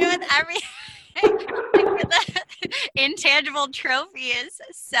 Like I do it with everything. Like the intangible trophy is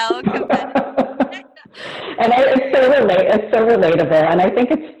so competitive. And it's so relatable. And I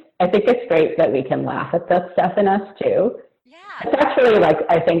think it's great that we can laugh at that stuff in us too. Yeah. It's actually like,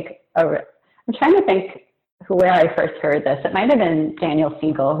 I think, I'm trying to think where I first heard this. It might have been Daniel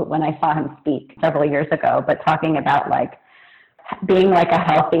Siegel when I saw him speak several years ago, but talking about like being like a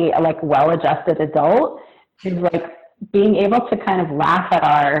healthy, like well-adjusted adult is like being able to kind of laugh at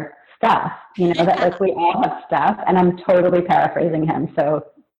our stuff, that like we all have stuff. And I'm totally paraphrasing him, so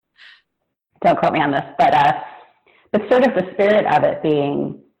don't quote me on this, but sort of the spirit of it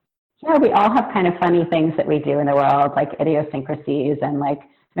being, yeah, we all have kind of funny things that we do in the world, like idiosyncrasies and like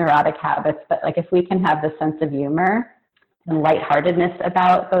neurotic habits. But like if we can have the sense of humor and lightheartedness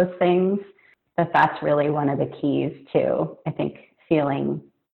about those things, that's really one of the keys to, I think, feeling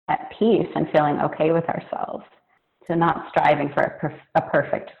at peace and feeling okay with ourselves, to not striving for a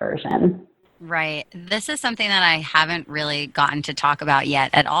perfect version. Right. This is something that I haven't really gotten to talk about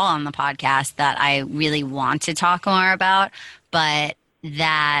yet at all on the podcast that I really want to talk more about, but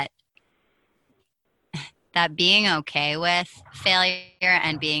that being okay with failure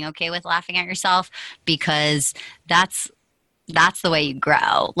and being okay with laughing at yourself, because that's the way you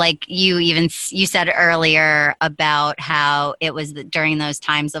grow. Like you said earlier about how it was during those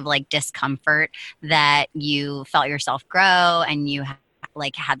times of like discomfort that you felt yourself grow and you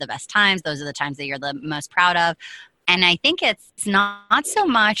like had the best times. Those are the times that you're the most proud of. And I think it's not so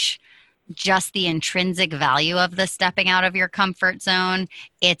much just the intrinsic value of the stepping out of your comfort zone.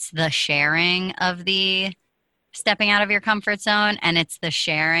 It's the sharing of the stepping out of your comfort zone, and it's the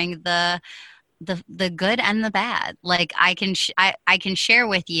sharing the good and the bad. Like I can share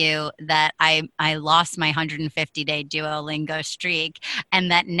with you that I lost my 150-day Duolingo streak, and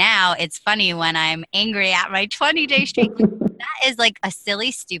that now it's funny when I'm angry at my 20-day streak. That is like a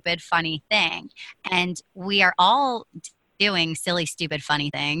silly, stupid, funny thing. And we are all doing silly, stupid, funny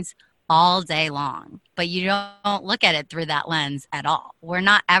things all day long, but you don't look at it through that lens at all. We're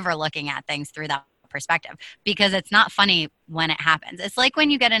not ever looking at things through that perspective because it's not funny when it happens. It's like when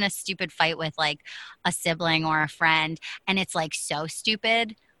you get in a stupid fight with like a sibling or a friend, and it's like so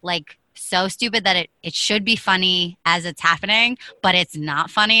stupid that it should be funny as it's happening, but it's not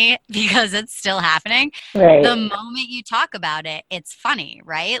funny because it's still happening. Right. The moment you talk about it, it's funny,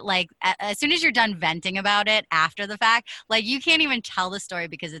 right? Like as soon as you're done venting about it after the fact, like you can't even tell the story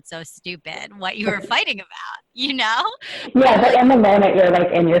because it's so stupid what you were fighting about, Yeah, but in the moment you're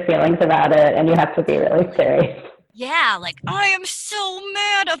like in your feelings about it and you have to be really serious. Yeah, like, I am so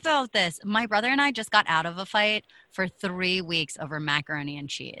mad about this. My brother and I just got out of a fight for 3 weeks over macaroni and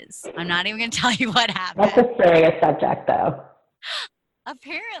cheese. I'm not even going to tell you what happened. That's a serious subject, though.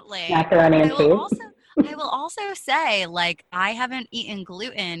 Apparently. Macaroni and cheese. I will also say, like, I haven't eaten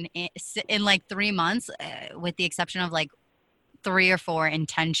gluten in like 3 months, with the exception of like 3 or 4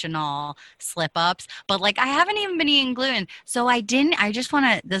 intentional slip ups, but like I haven't even been eating gluten. So this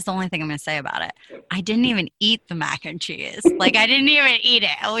is the only thing I'm going to say about it. I didn't even eat the mac and cheese. Like I didn't even eat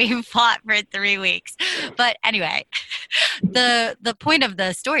it. We fought for 3 weeks. But anyway, the point of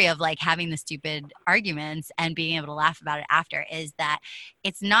the story of like having the stupid arguments and being able to laugh about it after is that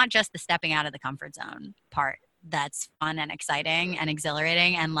it's not just the stepping out of the comfort zone part that's fun and exciting and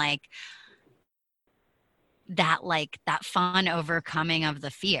exhilarating and like that fun overcoming of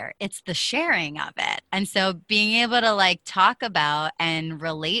the fear. It's the sharing of it. And so being able to like talk about and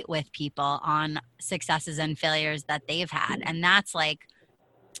relate with people on successes and failures that they've had. And that's like,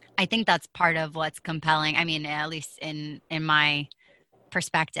 I think that's part of what's compelling. I mean, at least in my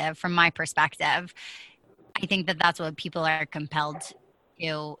perspective, from my perspective, I think that that's what people are compelled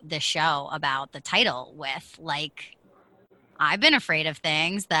to the show about the title with. Like, I've been afraid of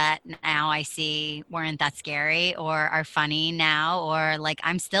things that now I see weren't that scary or are funny now, or like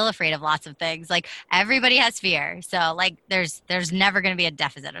I'm still afraid of lots of things. Like everybody has fear. So like there's never going to be a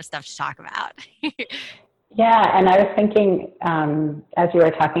deficit of stuff to talk about. Yeah. And I was thinking, as you were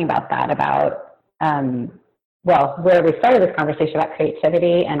talking about that, about, where we started this conversation about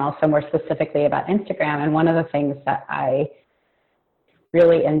creativity and also more specifically about Instagram. And one of the things that I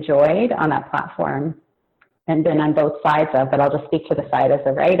really enjoyed on that platform and been on both sides of, but I'll just speak to the side as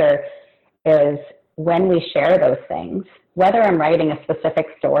a writer, is when we share those things, whether I'm writing a specific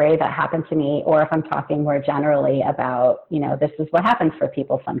story that happened to me, or if I'm talking more generally about, this is what happens for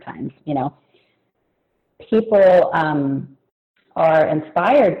people sometimes, people are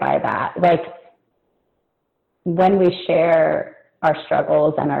inspired by that. Like when we share our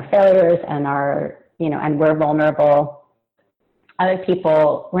struggles and our failures and our, and we're vulnerable, other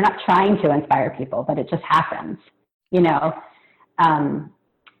people, we're not trying to inspire people, but it just happens,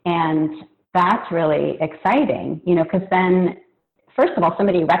 and that's really exciting, because then, first of all,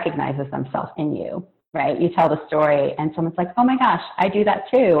 somebody recognizes themselves in you, right? You tell the story and someone's like, oh my gosh, I do that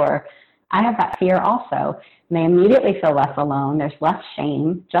too, or I have that fear also. And they immediately feel less alone. There's less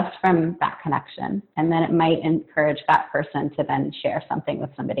shame just from that connection. And then it might encourage that person to then share something with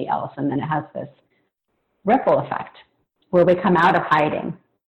somebody else. And then it has this ripple effect where we come out of hiding.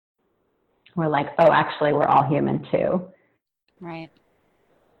 We're like, oh, actually, we're all human too. Right.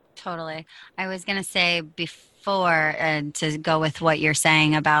 Totally. I was going to say before, to go with what you're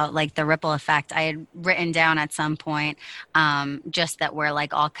saying about like the ripple effect, I had written down at some point just that we're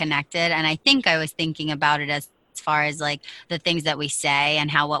like all connected. And I think I was thinking about it as far as like the things that we say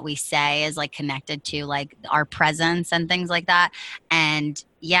and how what we say is like connected to like our presence and things like that. And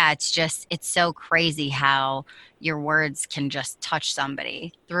yeah, it's so crazy how your words can just touch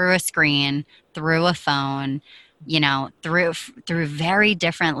somebody through a screen, through a phone, through very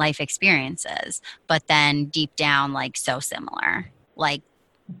different life experiences, but then deep down, like so similar. Like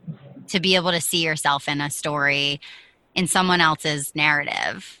to be able to see yourself in a story in someone else's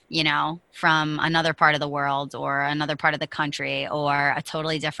narrative, from another part of the world or another part of the country or a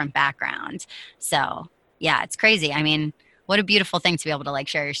totally different background. So yeah, it's crazy. I mean, what a beautiful thing to be able to like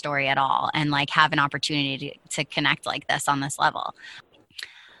share your story at all and like have an opportunity to connect like this on this level.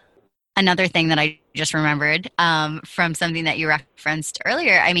 Another thing that I just remembered from something that you referenced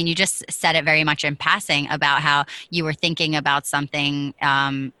earlier, I mean, you just said it very much in passing about how you were thinking about something,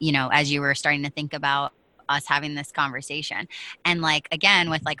 as you were starting to think about us having this conversation. And like, again,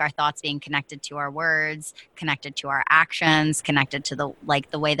 with like our thoughts being connected to our words, connected to our actions, connected to the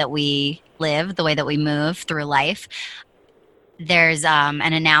way that we live, the way that we move through life. There's an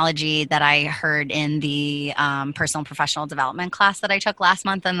analogy that I heard in the personal and professional development class that I took last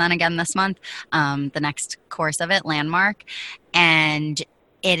month and then again this month, the next course of it, Landmark. And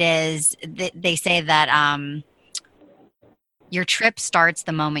it is, they say that your trip starts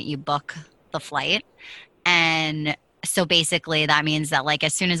the moment you book the flight. And so basically that means that like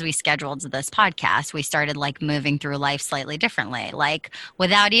as soon as we scheduled this podcast, we started like moving through life slightly differently, like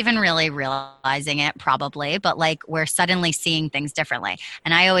without even really realizing it probably, but like we're suddenly seeing things differently.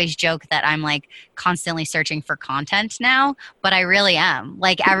 And I always joke that I'm like constantly searching for content now, but I really am.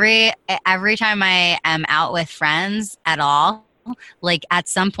 Like every time I am out with friends at all, like at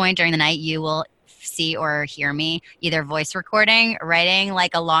some point during the night, you will see or hear me either voice recording, writing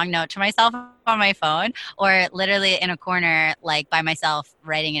like a long note to myself on my phone, or literally in a corner like by myself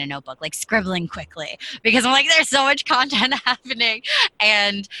writing in a notebook, like scribbling quickly because I'm like there's so much content happening.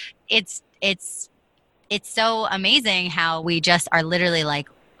 And it's so amazing how we just are literally like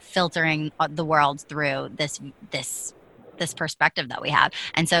filtering the world through this perspective that we have.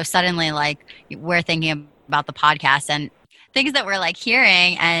 And so suddenly like we're thinking about the podcast and things that we're like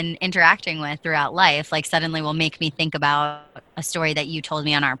hearing and interacting with throughout life, like suddenly will make me think about a story that you told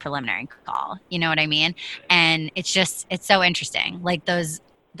me on our preliminary call. You know what I mean? And it's so interesting. Like those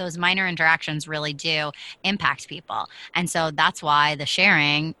minor interactions really do impact people. And so that's why the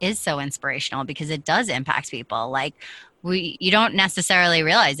sharing is so inspirational, because it does impact people. Like you don't necessarily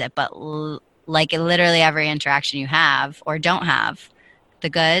realize it, but like literally every interaction you have or don't have, the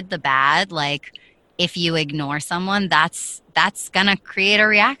good, the bad, like if you ignore someone, that's going to create a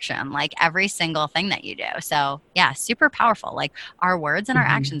reaction, like every single thing that you do. So yeah, super powerful. Like our words and our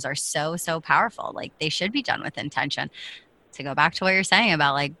actions are so, so powerful. Like they should be done with intention. To go back to what you're saying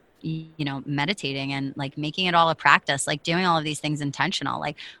about like, meditating and like making it all a practice, like doing all of these things intentional.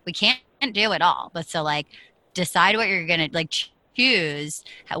 Like we can't do it all, but so like decide what you're going to like choose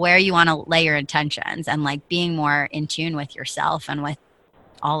where you want to lay your intentions and like being more in tune with yourself and with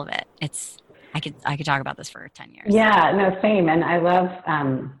all of it. I could talk about this for 10 years. Yeah, no, same. And I love, I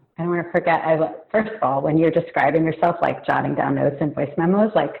don't want to forget, first of all, when you're describing yourself, like jotting down notes and voice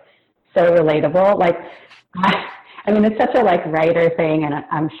memos, like so relatable. Like, I mean, it's such a like writer thing. And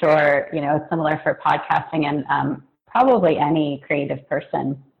I'm sure, it's similar for podcasting and probably any creative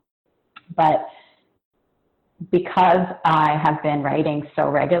person. But because I have been writing so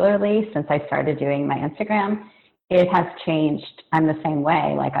regularly since I started doing my Instagram, it has changed. I'm the same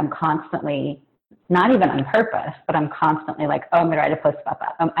way. Like I'm constantly, not even on purpose, but I'm constantly like, oh, I'm going to write a post about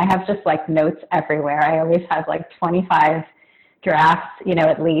that. I have just like notes everywhere. I always have like 25 drafts,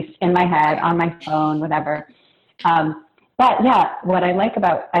 at least in my head, on my phone, whatever. And But yeah,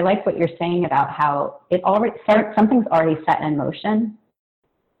 I like what you're saying about how it already something's already set in motion.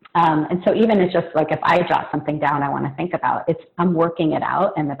 And so even it's just like if I jot something down I want to think about, I'm working it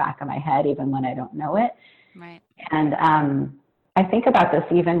out in the back of my head even when I don't know it. Right. And I think about this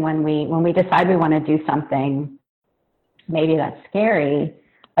even when we decide we want to do something, maybe that's scary.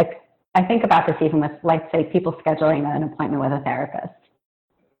 Like I think about this even with, like, say, people scheduling an appointment with a therapist,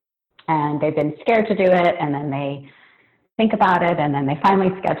 and they've been scared to do it, and then they think about it, and then they finally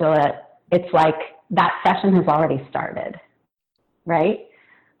schedule it. It's like that session has already started, right?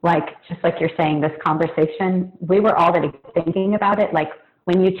 Like, just like you're saying, this conversation, we were already thinking about it. Like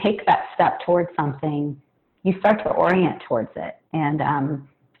when you take that step towards something, you start to orient towards it. And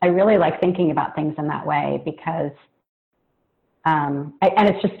I really like thinking about things in that way because, and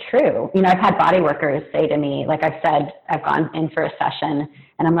it's just true. You know, I've had body workers say to me, like I said, I've gone in for a session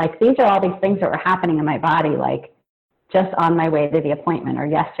and I'm like, these are all these things that were happening in my body, like just on my way to the appointment or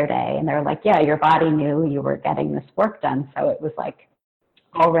yesterday. And they're like, yeah, your body knew you were getting this work done. So it was like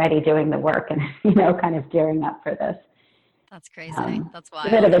already doing the work and, you know, kind of gearing up for this. That's crazy. That's wild. A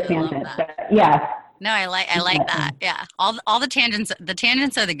bit of a tangent, but yeah. No, I like that. Yeah. All the tangents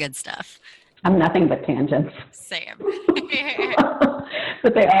are the good stuff. I'm nothing but tangents. Same.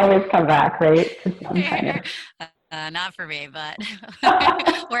 But they always come back, right? Kind of. Not for me, but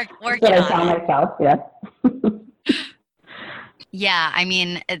working I on tell it. myself, yeah. Yeah, I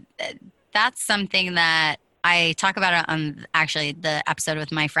mean, that's something that I talk about it on actually the episode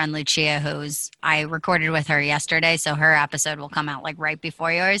with my friend Lucia, I recorded with her yesterday. So her episode will come out like right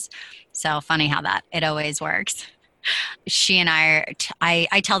before yours. So funny how it always works. She and I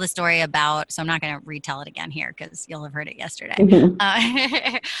tell the story about, so I'm not going to retell it again here because you'll have heard it yesterday.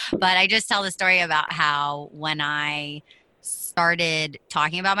 Mm-hmm. But I just tell the story about how when I started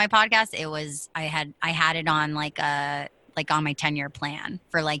talking about my podcast, I had it on like on my 10-year plan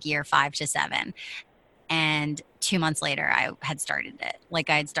for like year 5 to 7. And 2 months later, I had started it. Like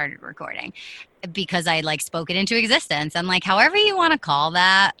I had started recording because I like spoke it into existence. And like, however you want to call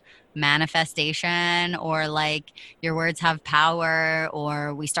that, manifestation, or like your words have power,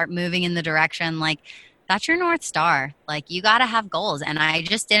 or we start moving in the direction, like that's your North Star. Like you got to have goals. And I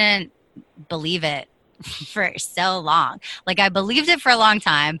just didn't believe it for so long. Like I believed it for a long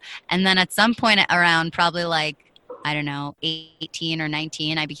time. And then at some point around probably like, I don't know, 18 or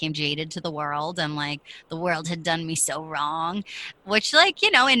 19, I became jaded to the world, and like the world had done me so wrong, which like, you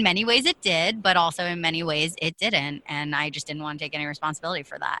know, in many ways it did, but also in many ways it didn't. And I just didn't want to take any responsibility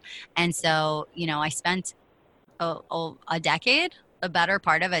for that. And so, you know, I spent a decade, a better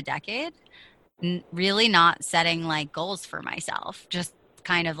part of a decade, really not setting like goals for myself, just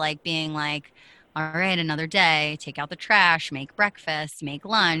kind of like being like, all right, another day, take out the trash, make breakfast, make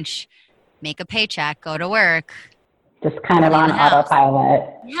lunch, make a paycheck, go to work. Just kind of on autopilot.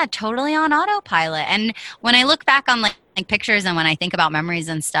 Yeah, totally on autopilot. And when I look back on like pictures and when I think about memories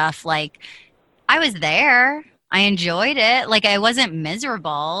and stuff, like I was there. I enjoyed it. Like I wasn't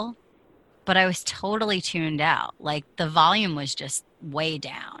miserable, but I was totally tuned out. Like the volume was just way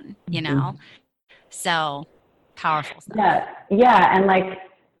down, you know? So powerful stuff. Yeah. And like,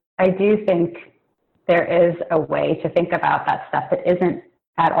 I do think there is a way to think about that stuff that isn't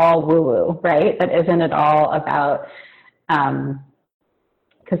at all woo-woo, right? That isn't at all about,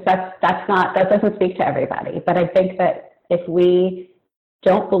 because that doesn't speak to everybody. But I think that if we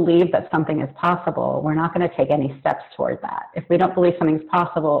don't believe that something is possible, we're not going to take any steps toward that. If we don't believe something's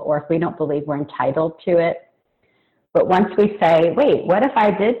possible, or if we don't believe we're entitled to it. But once we say, wait, what if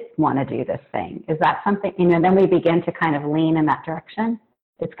I did want to do this thing? Is that something, you know, then we begin to kind of lean in that direction.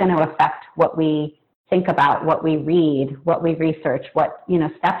 It's going to affect what we think about, what we read, what we research, what, you know,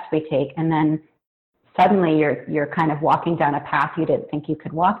 steps we take. And then suddenly you're kind of walking down a path you didn't think you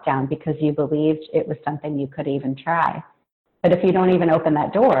could walk down because you believed it was something you could even try. But if you don't even open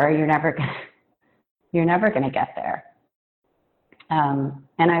that door, you're never going to get there. And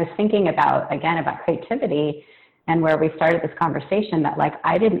I was thinking about creativity and where we started this conversation, that like,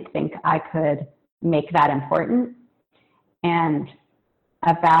 I didn't think I could make that important. And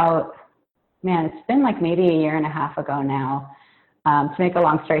it's been like maybe a year and a half ago now. To make a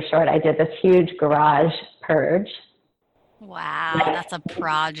long story short, I did this huge garage purge. Wow, that's a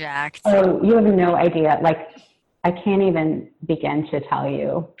project. Oh, you have no idea. Like, I can't even begin to tell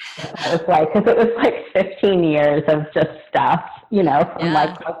you what that was like, because it was like 15 years of just stuff, you know, from like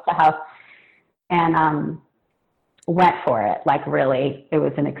house to house, and went for it. Like really, it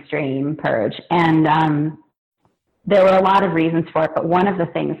was an extreme purge. And there were a lot of reasons for it, but one of the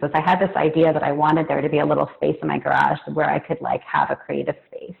things was I had this idea that I wanted there to be a little space in my garage where I could like have a creative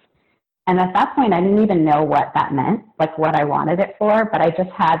space. And at that point, I didn't even know what that meant, like what I wanted it for, but I just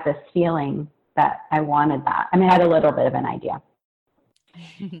had this feeling that I wanted that. I mean, I had a little bit of an idea.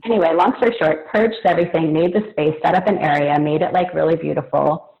 Anyway, long story short, purged everything, made the space, set up an area, made it like really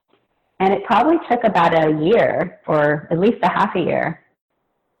beautiful. And it probably took about a year, or at least a half a year,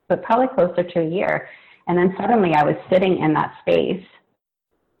 but probably closer to a year. And then suddenly I was sitting in that space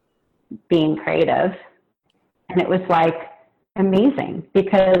being creative. And it was like amazing,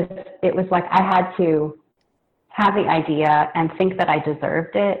 because it was like I had to have the idea and think that I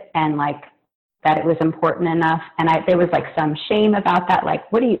deserved it, and like that it was important enough. And there was like some shame about that. Like,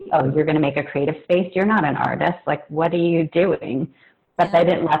 you're going to make a creative space? You're not an artist. Like, what are you doing? But I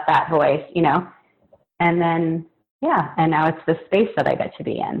didn't let that voice, and then, and now it's the space that I get to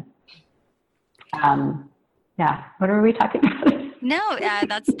be in. What are we talking about? No,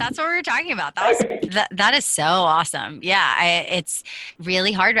 that's what we were talking about. That is so awesome. Yeah, it's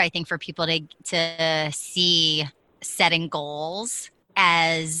really hard, I think, for people to see setting goals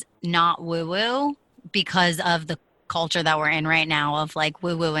as not woo-woo because of the culture that we're in right now of like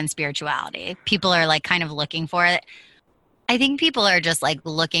woo-woo and spirituality. People are like kind of looking for it. I think people are just like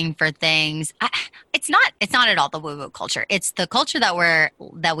looking for things. It's not at all the woo-woo culture. It's the culture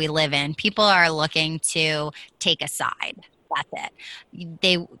that we live in. People are looking to take a side. That's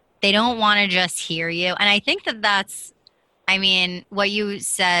it. They don't want to just hear you. And I think that's, what you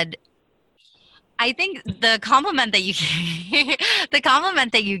said. I think the compliment that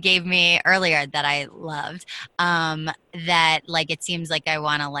you gave me earlier that I loved, that like it seems like I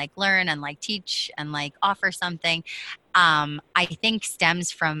want to like learn and like teach and like offer something, I think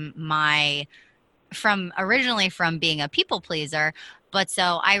stems from originally from being a people pleaser, but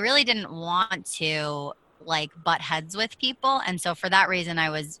so I really didn't want to like butt heads with people, and so for that reason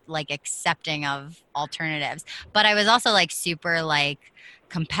I was like accepting of alternatives, but I was also like super like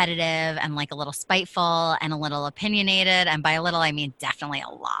competitive and like a little spiteful and a little opinionated, and by a little I mean definitely a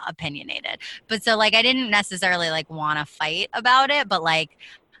lot opinionated. But so like I didn't necessarily like want to fight about it, but like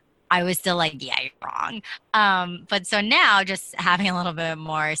I was still like, yeah, you're wrong. But so now just having a little bit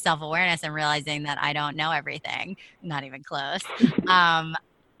more self-awareness and realizing that I don't know everything, not even close,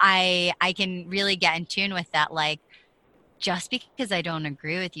 I can really get in tune with that. Like, just because I don't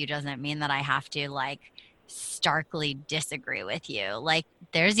agree with you doesn't mean that I have to like starkly disagree with you. Like,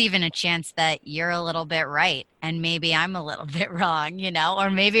 there's even a chance that you're a little bit right and maybe I'm a little bit wrong,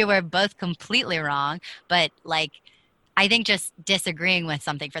 or maybe we're both completely wrong. But like, I think just disagreeing with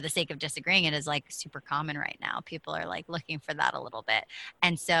something for the sake of disagreeing it is like super common right now. People are like looking for that a little bit.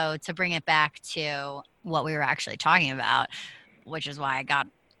 And so to bring it back to what we were actually talking about, which is why I got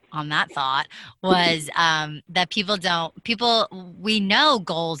on that thought, was that we know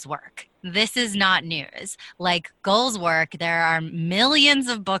goals work. This is not news. Like, goals work. There are millions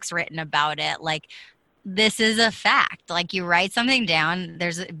of books written about it. Like, this is a fact. Like, you write something down,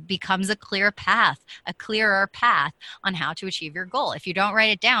 becomes a clearer path on how to achieve your goal. If you don't write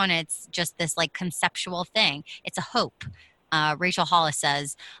it down, it's just this like conceptual thing. It's a hope. Rachel Hollis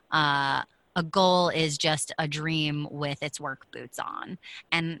says, a goal is just a dream with its work boots on.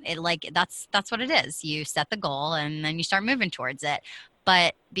 And it like, that's what it is. You set the goal and then you start moving towards it.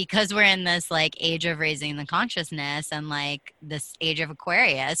 But because we're in this like age of raising the consciousness and like this age of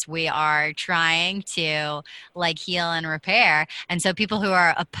Aquarius, we are trying to like heal and repair. And so people who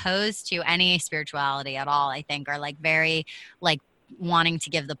are opposed to any spirituality at all, I think, are like very like wanting to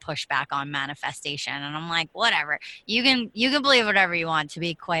give the pushback on manifestation. And I'm like, whatever, you can believe whatever you want, to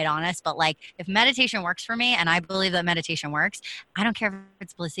be quite honest, but like, if meditation works for me and I believe that meditation works, I don't care if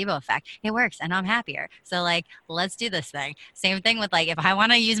it's placebo effect, it works and I'm happier. So like, let's do this thing. Same thing with like, if I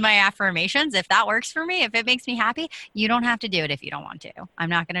want to use my affirmations, if that works for me, if it makes me happy, you don't have to do it if you don't want to. I'm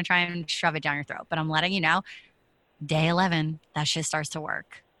not going to try and shove it down your throat, but I'm letting you know, day 11, that shit starts to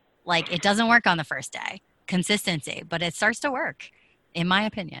work. Like, it doesn't work on the first day, consistency, but it starts to work, in my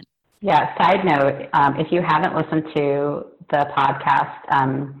opinion. Yeah, side note, if you haven't listened to the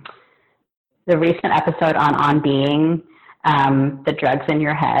podcast, the recent episode on being, the drugs in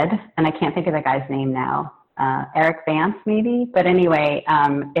your head, and I can't think of the guy's name now, Eric Vance maybe, but anyway,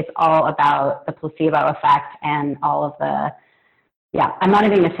 it's all about the placebo effect and all of I'm not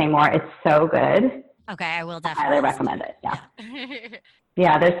even going to say more. It's so good. Okay, I will definitely. I highly recommend it. Yeah.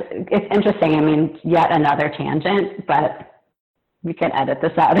 Yeah, it's interesting. I mean, yet another tangent, but we can edit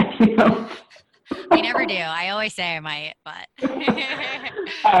this out if you know. We never do. I always say I might, but.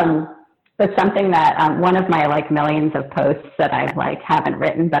 But something that one of my like millions of posts that I like haven't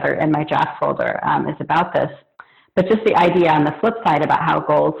written but are in my draft folder is about this. But just the idea on the flip side about how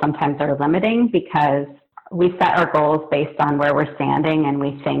goals sometimes are limiting, because we set our goals based on where we're standing and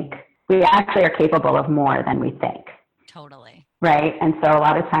we think we actually are capable of more than we think. Totally. Right. And so a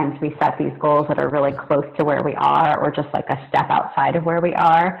lot of times we set these goals that are really close to where we are, or just like a step outside of where we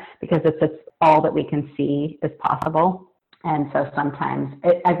are, because it's all that we can see is possible. And so sometimes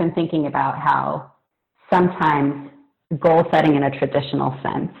I've been thinking about how sometimes goal setting in a traditional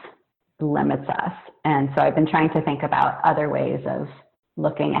sense limits us. And so I've been trying to think about other ways of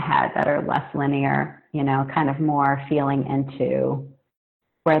looking ahead that are less linear, kind of more feeling into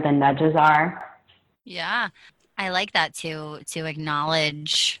where the nudges are. Yeah. I like that to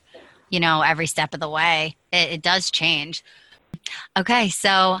acknowledge, every step of the way. It does change. Okay,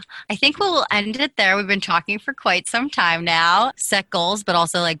 so I think we'll end it there. We've been talking for quite some time now. Set goals, but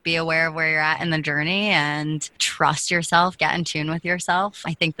also like be aware of where you're at in the journey and trust yourself, get in tune with yourself.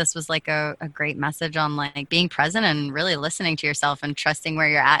 I think this was like a great message on like being present and really listening to yourself and trusting where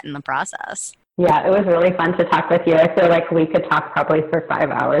you're at in the process. Yeah, it was really fun to talk with you. I feel like we could talk probably for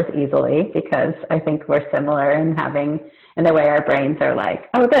 5 hours easily, because I think we're similar in the way our brains are like,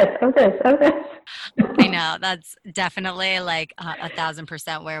 oh, this. I know, that's definitely like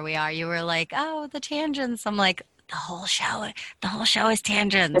 1,000% where we are. You were like, oh, the tangents. I'm like, the whole show is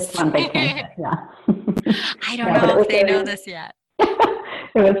tangents. It's one big tangent, yeah. I don't know if they know this yet.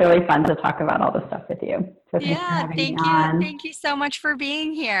 It was really fun to talk about all this stuff with you. So thank you. Thank you so much for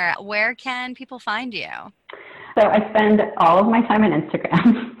being here. Where can people find you? So I spend all of my time on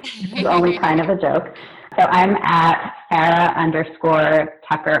Instagram. It's only kind of a joke. So I'm at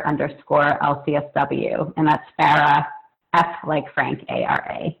Fara_Tucker_LCSW, and that's Fara, F like Frank,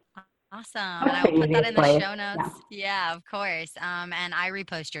 ARA. Awesome. And I will put that in the show notes. Yeah, of course. And I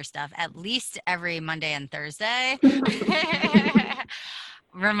repost your stuff at least every Monday and Thursday.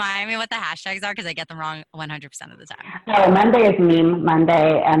 Remind me what the hashtags are, because I get them wrong 100% of the time. So Monday is Meme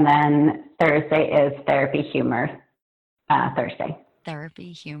Monday, and then Thursday is Therapy Humor Thursday.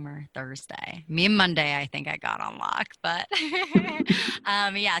 Therapy Humor Thursday. Meme Monday, I think I got on lock, but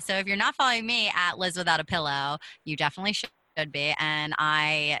yeah. So if you're not following me at Liz Without a Pillow, you definitely should be. And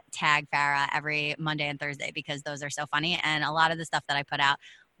I tag Fara every Monday and Thursday because those are so funny. And a lot of the stuff that I put out,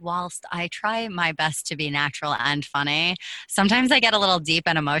 whilst I try my best to be natural and funny, sometimes I get a little deep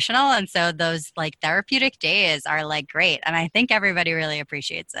and emotional. And so those like therapeutic days are like great. And I think everybody really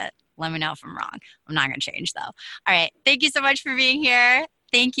appreciates it. Let me know if I'm wrong. I'm not going to change though. All right. Thank you so much for being here.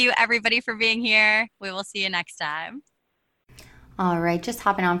 Thank you everybody for being here. We will see you next time. All right, just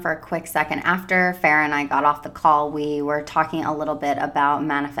hopping on for a quick second. After Fara and I got off the call, we were talking a little bit about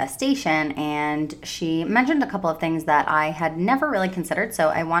manifestation, and she mentioned a couple of things that I had never really considered, so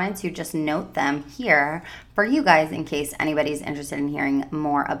I wanted to just note them here for you guys in case anybody's interested in hearing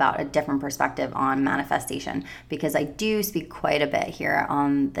more about a different perspective on manifestation, because I do speak quite a bit here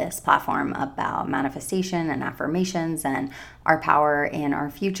on this platform about manifestation and affirmations and our power in our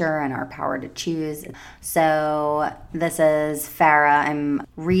future and our power to choose. So this is Fara. I'm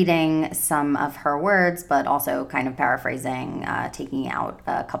reading some of her words, but also kind of paraphrasing, taking out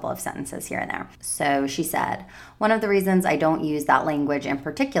a couple of sentences here and there. So she said, one of the reasons I don't use that language in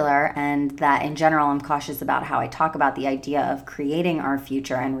particular, and that in general I'm cautious about how I talk about the idea of creating our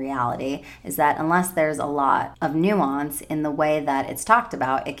future and reality, is that unless there's a lot of nuance in the way that it's talked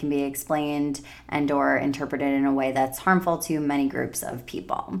about, it can be explained and or interpreted in a way that's harmful to many groups of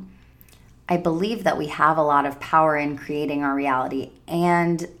people. I believe that we have a lot of power in creating our reality,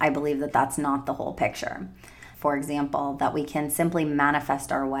 and I believe that that's not the whole picture. For example, that we can simply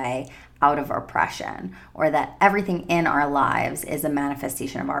manifest our way out of oppression, or that everything in our lives is a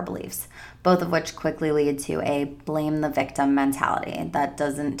manifestation of our beliefs, both of which quickly lead to a blame the victim mentality that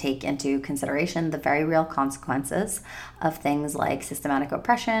doesn't take into consideration the very real consequences of things like systematic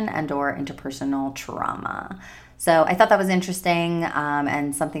oppression and or interpersonal trauma. So I thought that was interesting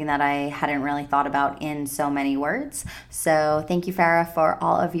and something that I hadn't really thought about in so many words. So thank you, Fara, for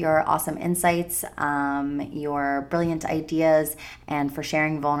all of your awesome insights, your brilliant ideas, and for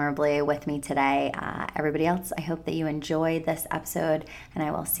sharing vulnerably with me today. Everybody else, I hope that you enjoyed this episode, and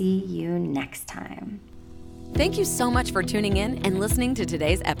I will see you next time. Thank you so much for tuning in and listening to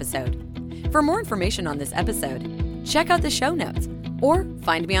today's episode. For more information on this episode, check out the show notes or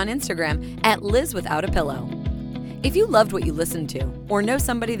find me on Instagram at Liz Without a Pillow. If you loved what you listened to or know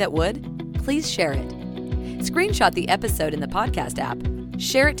somebody that would, please share it. Screenshot the episode in the podcast app,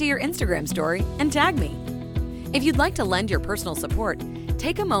 share it to your Instagram story, and tag me. If you'd like to lend your personal support,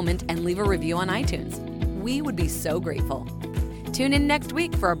 take a moment and leave a review on iTunes. We would be so grateful. Tune in next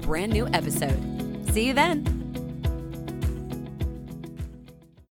week for a brand new episode. See you then.